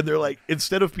 And they're like,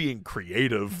 instead of being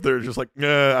creative, they're just like, I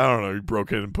don't know, you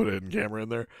broke in and put a hidden camera in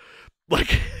there.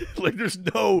 Like there's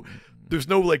no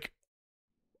like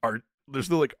art, there's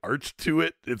no like art to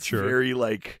it. It's very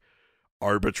like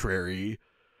arbitrary.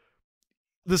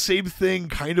 The same thing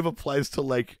kind of applies to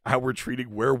like how we're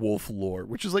treating werewolf lore,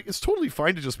 which is like, it's totally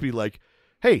fine to just be like,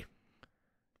 hey,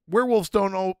 werewolves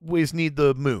don't always need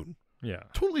the moon. Yeah.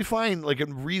 Totally fine, like,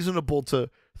 and reasonable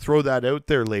to throw that out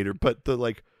there later. But the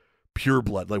like pure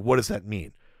blood, like, what does that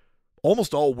mean?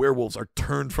 Almost all werewolves are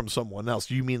turned from someone else.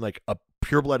 Do you mean like a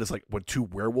pure blood is like when 2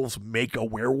 werewolves make a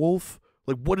werewolf?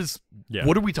 Like, what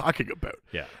are we talking about?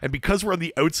 Yeah. And because we're on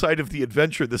the outside of the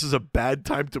adventure, this is a bad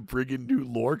time to bring in new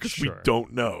lore because we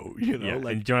don't know, you know, Yeah, like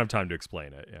and you don't have time to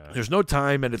explain it. Yeah. there's no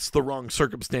time and it's the wrong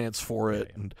circumstance for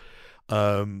it.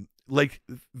 Yeah. And like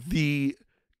the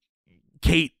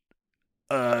Kate,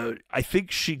 I think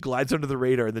she glides under the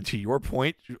radar. And then to your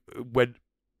point,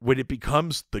 when it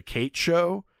becomes the Kate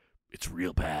show, it's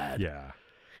real bad. Yeah.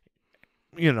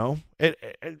 You know, and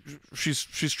she's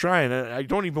trying. And I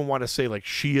don't even want to say like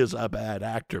she is a bad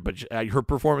actor, but her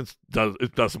performance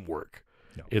doesn't work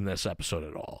in this episode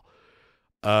at all.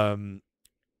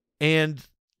 And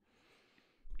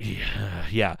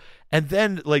yeah, and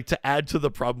then like to add to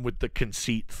the problem with the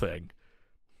conceit thing.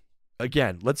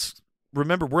 Again, let's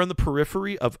remember we're on the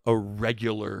periphery of a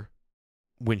regular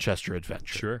Winchester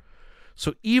adventure. Sure.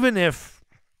 So even if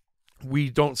we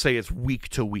don't say it's week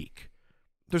to week,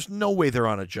 there's no way they're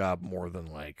on a job more than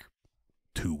like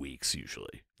 2 weeks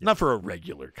usually. Yeah. Not for a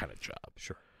regular kind of job.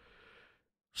 Sure.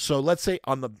 So let's say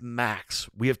on the max,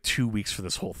 we have 2 weeks for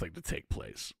this whole thing to take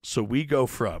place. So we go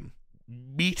from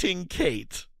meeting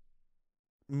Kate,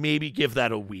 maybe give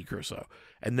that a week or so.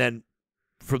 And then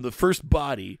from the first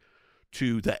body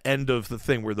to the end of the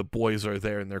thing where the boys are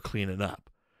there and they're cleaning up.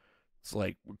 It's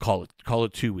like, call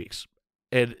it 2 weeks.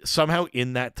 And somehow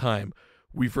in that time,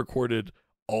 we've recorded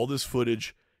all this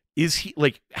footage. Is he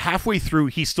like halfway through,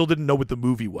 he still didn't know what the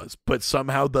movie was, but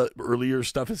somehow the earlier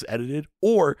stuff is edited,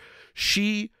 or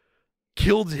she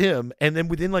killed him. And then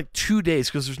within like 2 days,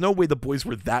 because there's no way the boys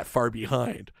were that far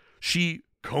behind, she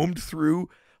combed through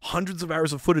hundreds of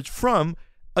hours of footage from,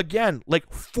 again,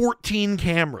 like 14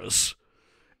 cameras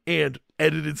and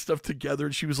edited stuff together.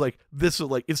 And she was like, this is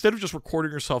like, instead of just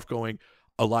recording herself going,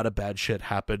 a lot of bad shit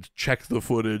happened, check the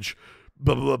footage,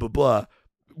 blah, blah, blah, blah, blah.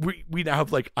 We now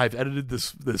have like, I've edited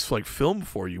this like film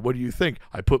for you. What do you think?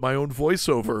 I put my own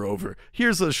voiceover over.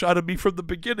 Here's a shot of me from the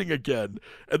beginning again.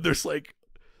 And there's like,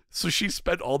 so she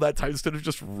spent all that time instead of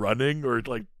just running or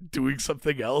like doing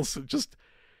something else.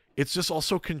 It's just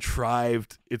also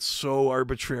contrived. It's so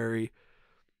arbitrary.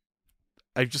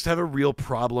 I just have a real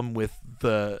problem with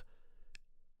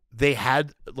they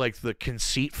had like the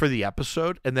conceit for the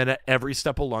episode, and then at every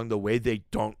step along the way they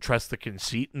don't trust the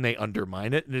conceit and they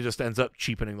undermine it, and it just ends up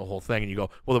cheapening the whole thing, and you go,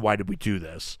 well, then why did we do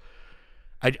this?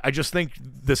 I just think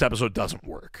this episode doesn't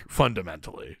work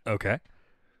fundamentally. Okay.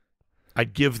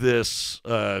 I'd give this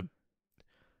like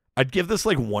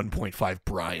 1.5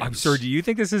 Brian. I'm sorry, do you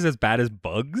think this is as bad as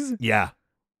Bugs? Yeah.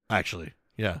 Actually.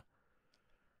 Yeah.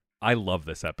 I love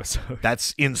this episode.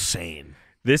 That's insane.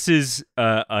 This is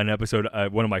an episode,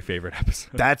 one of my favorite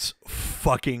episodes. That's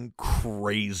fucking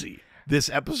crazy. This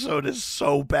episode is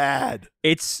so bad.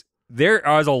 There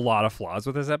are a lot of flaws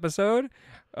with this episode,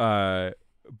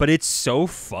 but it's so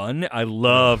fun. I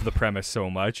love the premise so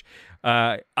much.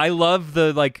 I love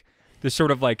the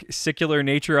sort of like secular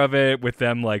nature of it, with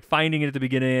them like finding it at the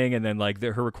beginning and then like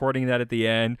her recording that at the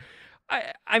end.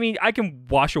 I mean, I can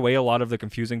wash away a lot of the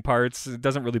confusing parts. It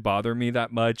doesn't really bother me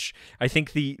that much. I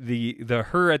think the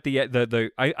her at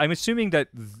the I'm assuming that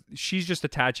she's just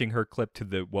attaching her clip to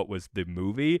what was the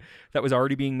movie that was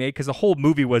already being made, because the whole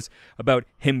movie was about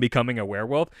him becoming a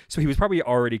werewolf. So he was probably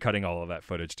already cutting all of that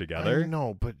footage together. I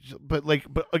know, but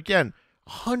again,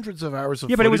 hundreds of hours of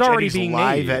but it was footage, already and he's being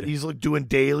live made. he's like doing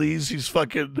dailies. He's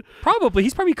fucking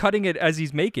He's probably cutting it as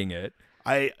he's making it.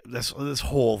 This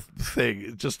whole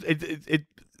thing,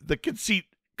 the conceit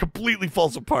completely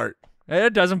falls apart.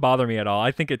 It doesn't bother me at all.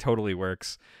 I think it totally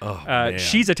works. Oh, man.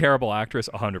 She's a terrible actress,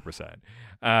 100%.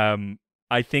 I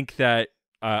think that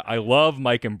I love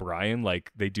Mike and Brian.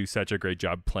 Like, they do such a great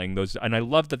job playing those, and I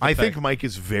love that. I think Mike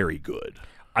is very good.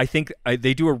 I think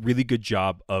they do a really good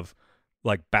job of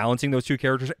like balancing those two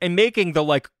characters and making the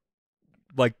like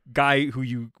guy who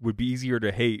you would be easier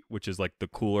to hate, which is like the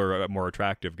cooler, more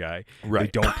attractive guy. Right.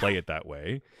 They don't play it that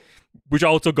way, which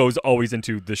also goes always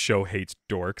into the show hates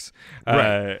dorks,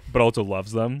 right, but also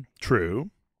loves them. True.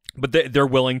 But they're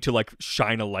willing to like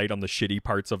shine a light on the shitty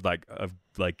parts of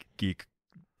geek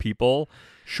people.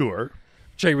 Sure.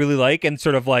 Which I really like, and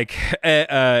sort of like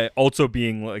also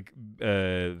being like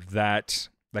that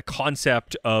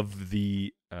concept of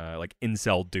the like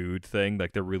incel dude thing.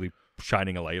 Like, they're really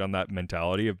shining a light on that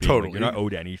mentality of being totally. Like, you're not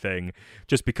owed anything.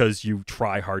 Just because you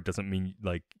try hard doesn't mean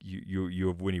like you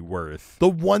have any worth. The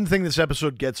one thing this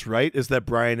episode gets right is that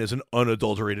Brian is an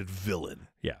unadulterated villain.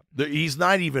 Yeah. He's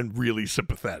not even really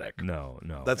sympathetic. No.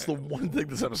 That's the one thing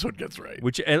this episode gets right.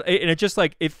 And it just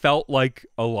like, it felt like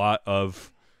a lot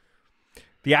of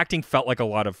the acting felt like a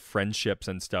lot of friendships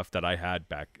and stuff that I had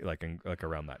back like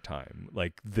around that time.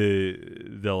 Like the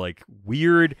like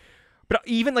weird. But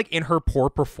even like in her poor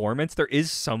performance, there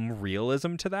is some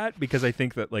realism to that, because I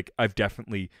think that like I've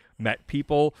definitely met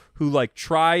people who like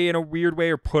try in a weird way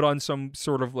or put on some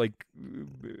sort of like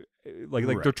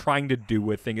Right. they're trying to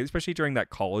do a thing, especially during that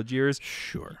college years.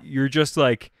 Sure. You're just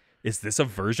like, is this a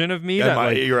version of me that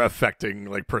like, you're affecting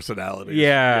like personality?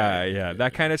 Yeah,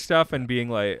 that kind of stuff, and being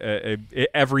like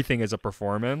everything is a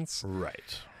performance.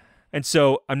 Right. And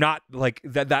so I'm not like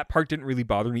that part didn't really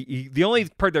bother me. The only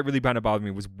part that really kind of bothered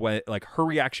me was when like her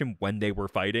reaction when they were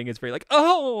fighting. It's very like,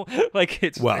 oh, like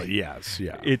it's yes,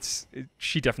 yeah.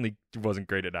 She definitely wasn't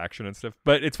great at action and stuff,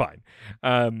 but it's fine.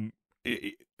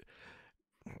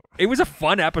 It was a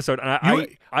fun episode, and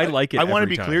I like it. I want to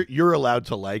every be time. clear. You're allowed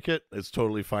to like it. It's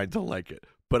totally fine to like it.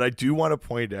 But I do want to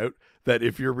point out that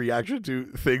if your reaction to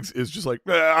things is just like,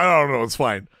 I don't know, it's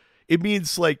fine, it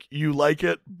means like you like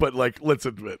it, but like, let's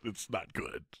admit it's not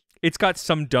good. It's got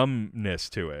some dumbness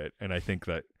to it, and I think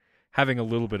that having a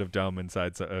little bit of dumb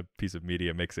inside a piece of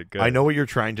media makes it good. I know what you're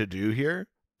trying to do here,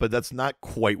 but that's not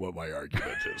quite what my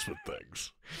argument is with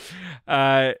things.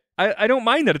 I don't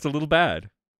mind that it's a little bad.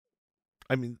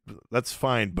 I mean, that's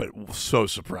fine, but so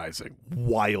surprising.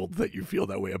 Wild that you feel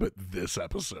that way about this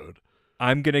episode.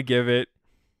 I'm going to give it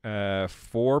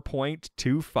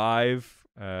 4.25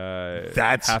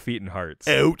 That's half-eaten hearts.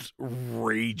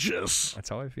 Outrageous. That's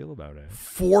how I feel about it.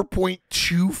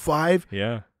 4.25?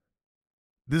 Yeah.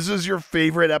 This is your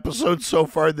favorite episode so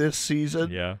far this season?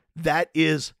 Yeah. That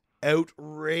is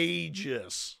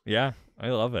outrageous. Yeah,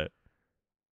 I love it.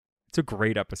 It's a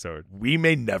great episode. We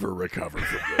may never recover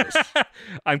from this.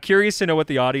 I'm curious to know what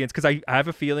the audience, because I have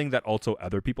a feeling that also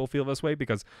other people feel this way,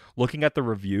 because looking at the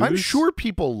reviews, I'm sure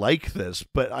people like this,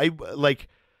 but I like.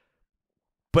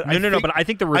 But No. But I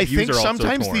think the reviews are also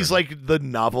sometimes torn. these like the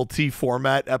novelty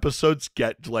format episodes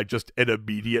get like just an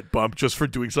immediate bump just for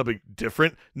doing something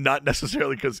different, not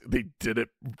necessarily because they did it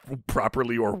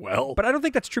properly or well. But I don't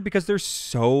think that's true, because there's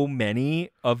so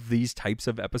many of these types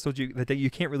of episodes that you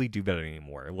can't really do that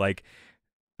anymore. Like,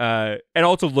 and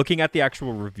also looking at the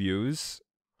actual reviews,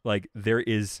 like it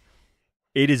is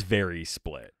very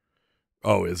split.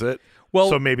 Oh, is it? Well,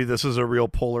 so maybe this is a real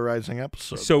polarizing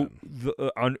episode. so then.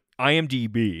 on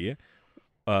IMDb,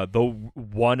 the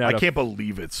one out I of can't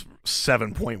believe it's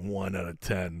 7.1 out of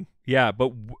 10. yeah,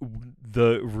 but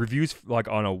the reviews like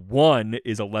on a 1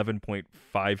 is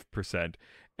 11.5%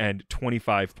 and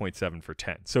 25.7 for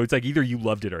 10. So it's like either you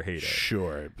loved it or hate it.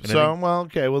 Sure. I So, think- well,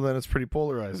 okay. Well, then it's pretty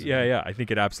polarizing. Yeah, I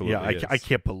think it absolutely is. I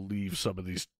can't believe some of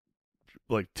these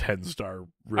like 10-star All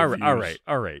reviews. right,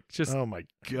 all right. Just Oh my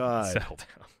god. settle down.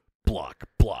 Block.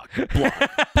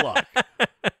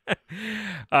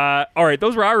 All right,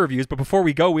 those were our reviews. But before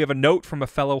we go, we have a note from a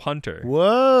fellow hunter.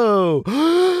 Whoa.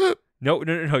 No,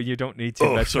 you don't need to.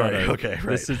 Oh, That's sorry. not a- Okay, right.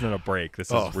 This isn't a break. This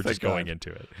is Oh, we're just thank going God.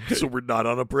 into it. So we're not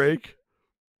on a break?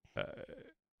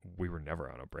 We were never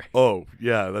on a break. Oh,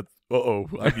 yeah. That's. I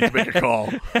need to make a call.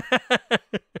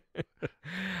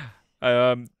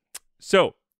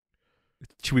 So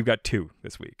we've got 2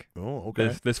 this week. Oh,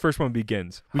 okay. This first one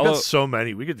begins. We've got so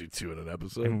many. We could do 2 in an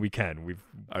episode. And we can.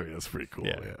 I mean, that's pretty cool.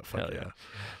 Yeah, Fuck hell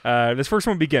yeah. This first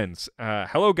one begins.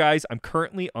 Hello, guys. I'm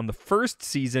currently on the first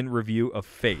season review of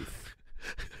Faith.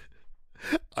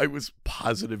 I was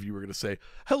positive you were going to say,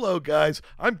 hello, guys.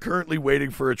 I'm currently waiting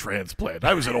for a transplant.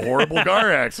 I was in a horrible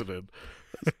car accident.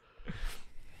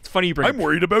 It's funny you bring. I'm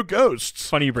worried about ghosts.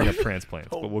 Funny you bring up transplants,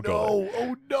 but we'll go.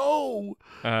 Oh,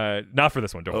 no. Not for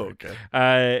this one. Don't Oh, worry.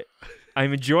 okay.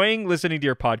 I'm enjoying listening to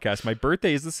your podcast. My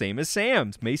birthday is the same as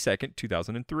Sam's, May 2nd,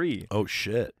 2003. Oh,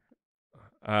 shit.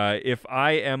 If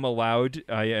I am allowed,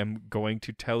 I am going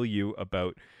to tell you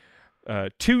about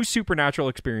 2 supernatural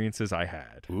experiences I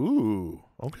had. Ooh.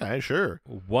 Okay, sure.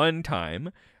 One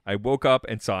time, I woke up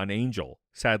and saw an angel.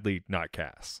 Sadly, not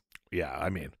Cass. Yeah, I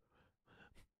mean,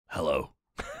 hello.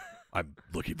 I'm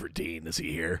looking for Dean. Is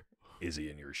he here? Is he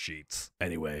in your sheets?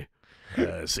 Anyway,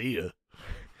 see ya.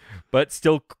 But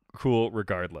still cool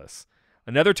regardless.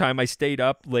 Another time, I stayed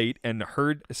up late and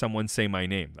heard someone say my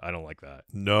name. I don't like that.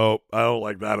 Nope, I don't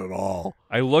like that at all.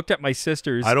 I looked at my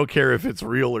sisters. I don't care if it's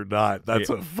real or not. That's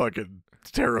a fucking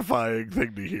terrifying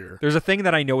thing to hear. There's a thing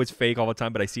that I know is fake all the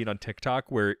time, but I see it on TikTok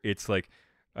where it's like,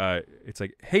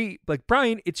 hey, like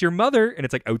Brian, it's your mother, and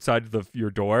it's like outside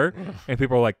your door, and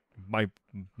people are like, my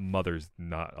mother's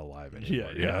not alive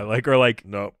anymore. Yeah.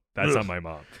 Nope, that's not my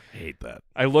mom. I hate that.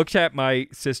 I looked at my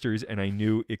sisters and I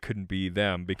knew it couldn't be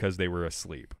them because they were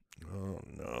asleep. Oh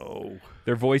no.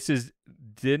 Their voices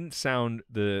didn't sound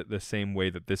the same way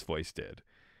that this voice did.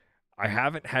 I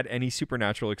haven't had any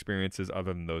supernatural experiences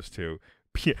other than those 2.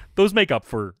 Yeah, those make up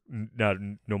for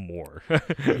no more.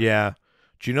 Yeah.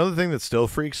 Do you know the thing that still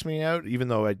freaks me out? Even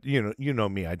though you know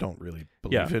me, I don't really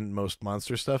believe in most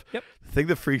monster stuff. Yep. The thing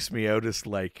that freaks me out is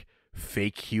like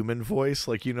fake human voice,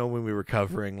 like when we were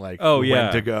covering like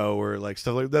Wendigo or like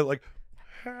stuff like that, like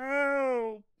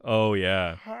help. Oh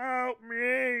yeah. Help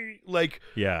me. Like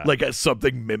Yeah.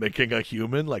 something mimicking a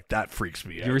human, like that freaks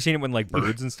me out. You ever seen it when like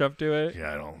birds and stuff do it?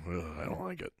 Yeah, I don't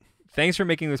like it. Thanks for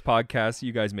making this podcast.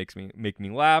 You guys make me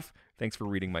laugh. Thanks for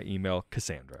reading my email,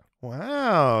 Cassandra.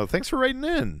 Wow, thanks for writing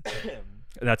in.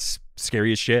 That's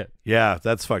scary as shit. Yeah,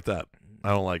 that's fucked up. I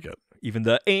don't like it. Even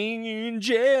the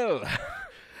angel.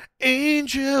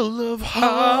 Angel of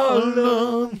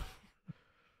Harlem.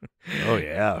 Oh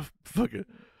yeah, fucking.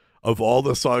 Of all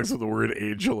the songs with the word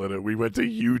angel in it, we went to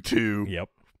U2. Yep.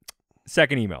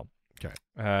 Second email.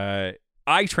 Okay.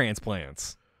 Eye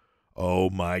transplants. Oh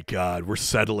my God, we're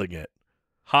settling it.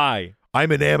 Hi.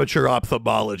 I'm an amateur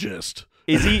ophthalmologist.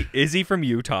 Is he from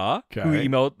Utah? Okay. Who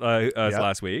emailed us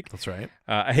last week? That's right.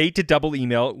 I hate to double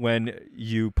email when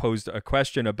you posed a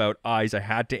question about eyes. I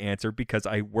had to answer because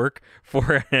I work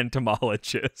for an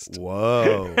entomologist.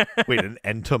 Whoa. Wait, an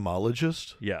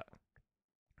entomologist? Yeah.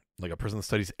 Like a person that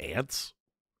studies ants?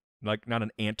 Like not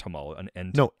an entomologist,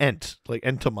 No, like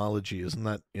entomology. Isn't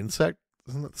that insect?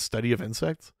 Isn't that the study of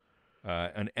insects?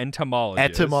 An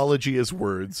entomologist. Etymology is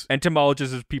words.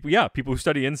 Entomologists is people who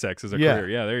study insects as a career.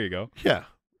 Yeah, there you go. Yeah.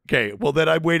 Okay, well then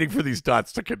I'm waiting for these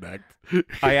dots to connect.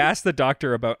 I asked the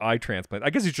doctor about eye transplant. I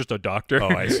guess he's just a doctor. Oh,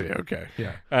 I see. Okay.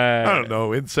 Yeah. I don't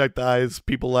know. Insect eyes,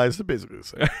 people eyes, they're basically the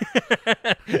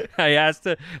same. I asked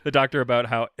the doctor about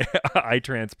how eye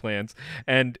transplants,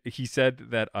 and he said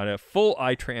that a full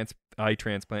eye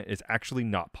transplant is actually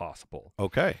not possible.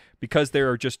 Okay. Because there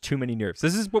are just too many nerves.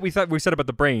 This is what we said about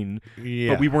the brain,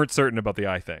 Yeah. but we weren't certain about the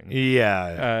eye thing.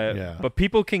 Yeah. But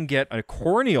people can get a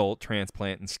corneal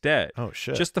transplant instead. Oh,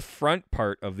 shit. Just the front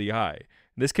part of the eye.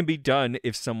 This can be done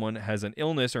if someone has an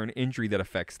illness or an injury that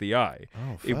affects the eye.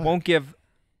 Oh, fuck. It won't give.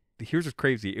 Here's what's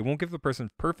crazy. It won't give the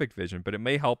person perfect vision, but it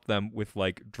may help them with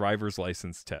like driver's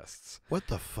license tests. What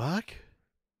the fuck?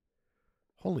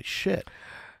 Holy shit.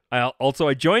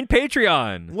 I joined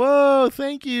Patreon. Whoa,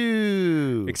 thank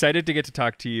you. Excited to get to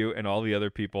talk to you and all the other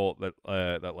people that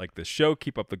like this show.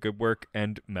 Keep up the good work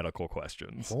and medical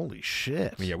questions. Holy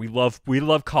shit. Yeah, we love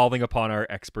calling upon our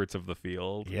experts of the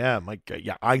field. Yeah, my God.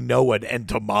 Yeah, I know an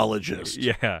entomologist.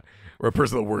 Yeah. Or a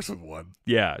person that works with one.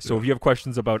 Yeah. So if you have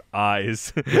questions about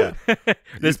eyes, Yeah.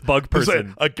 this bug There's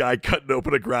person. a guy cutting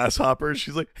open a grasshopper.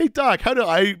 She's like, "Hey doc, how do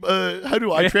eye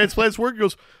transplants work?" He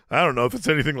goes, "I don't know. If it's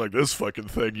anything like this fucking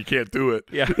thing, you can't do it."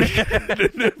 Yeah.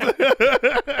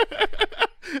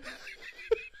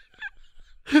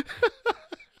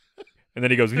 And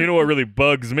then he goes, "You know what really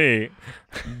bugs me?"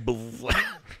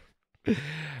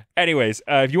 Anyways,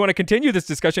 if you want to continue this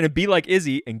discussion and be like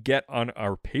Izzy and get on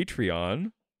our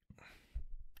Patreon.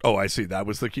 Oh, I see. That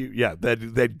was the cue. Yeah,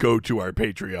 then go to our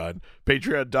Patreon.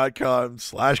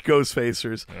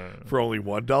 Patreon.com/Ghostfacers. For only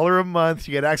 $1 a month,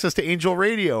 you get access to Angel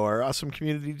Radio, our awesome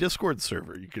community Discord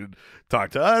server. You can talk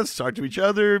to us, talk to each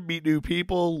other, meet new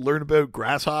people, learn about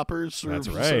grasshoppers or That's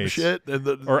some right. shit.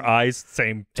 Or eyes,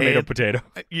 same tomato, potato.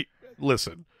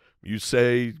 Listen, you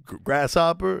say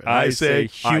grasshopper, and I I say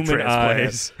human eye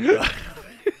eyes. transplant.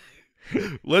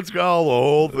 Let's call the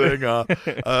whole thing up.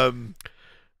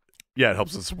 Yeah, it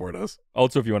helps to support us.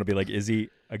 Also, if you want to be like Izzy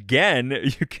again,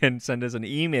 you can send us an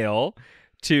email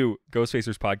to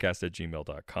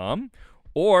ghostfacerspodcast@gmail.com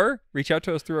or reach out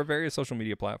to us through our various social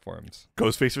media platforms.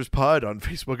 Ghostfacers Pod on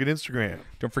Facebook and Instagram.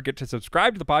 Don't forget to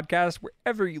subscribe to the podcast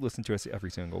wherever you listen to us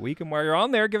every single week. And while you're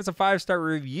on there, give us a 5-star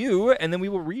review, and then we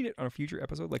will read it on a future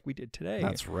episode like we did today.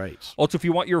 That's right. Also, if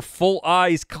you want your full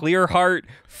eyes, clear heart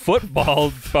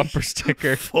football bumper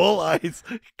sticker, Full eyes,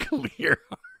 clear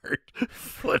heart,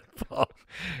 football.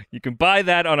 you can buy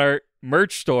that on our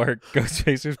merch store,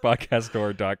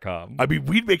 ghostfacerspodcaststore.com. I mean,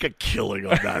 we'd make a killing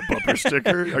on that bumper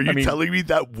sticker. Are you telling me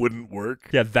that wouldn't work?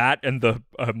 Yeah, that and the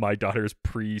my daughter's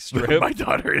pre-strip. My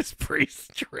daughter is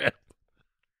pre-strip.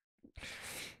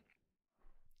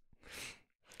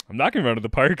 I'm not going to run to the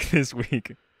park this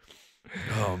week.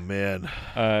 Oh, man.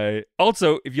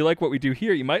 Also, if you like what we do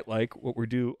here, you might like what we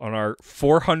do on our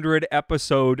 400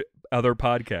 episode other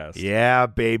podcast. Yeah,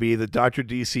 baby. The Dr.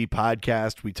 DC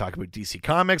podcast. We talk about DC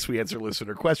Comics. We answer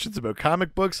listener questions about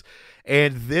comic books.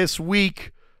 And this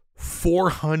week,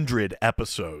 400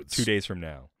 episodes. 2 days from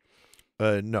now.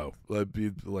 No. It'd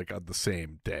be like on the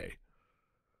same day.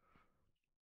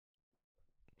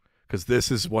 Because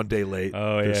this is one day late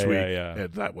this week. Yeah.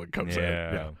 And that one comes out.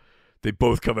 Yeah. Yeah. They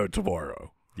both come out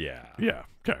tomorrow. Yeah. Yeah.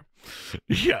 Okay.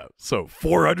 Yeah. So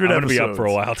 400 I'm going to episodes. be up for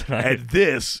a while tonight. And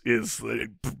this is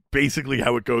basically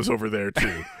how it goes over there,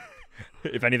 too.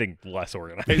 If anything, less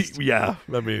organized. Yeah.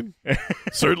 I mean,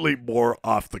 certainly more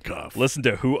off the cuff. Listen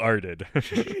to Who Arted.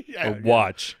 Yeah, or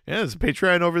watch. Yeah, there's a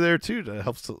Patreon over there, too, that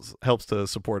helps to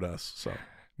support us. So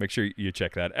Make sure you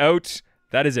check that out.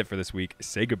 That is it for this week.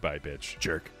 Say goodbye, bitch.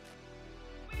 jerk.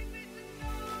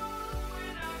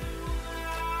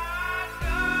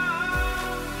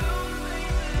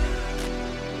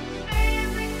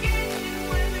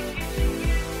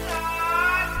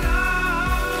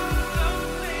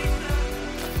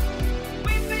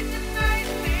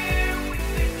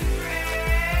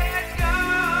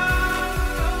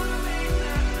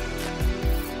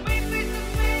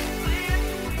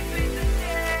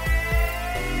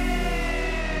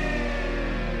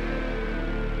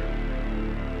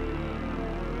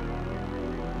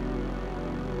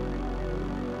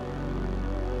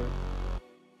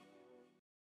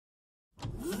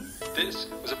 This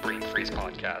was a Brain Freeze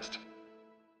podcast.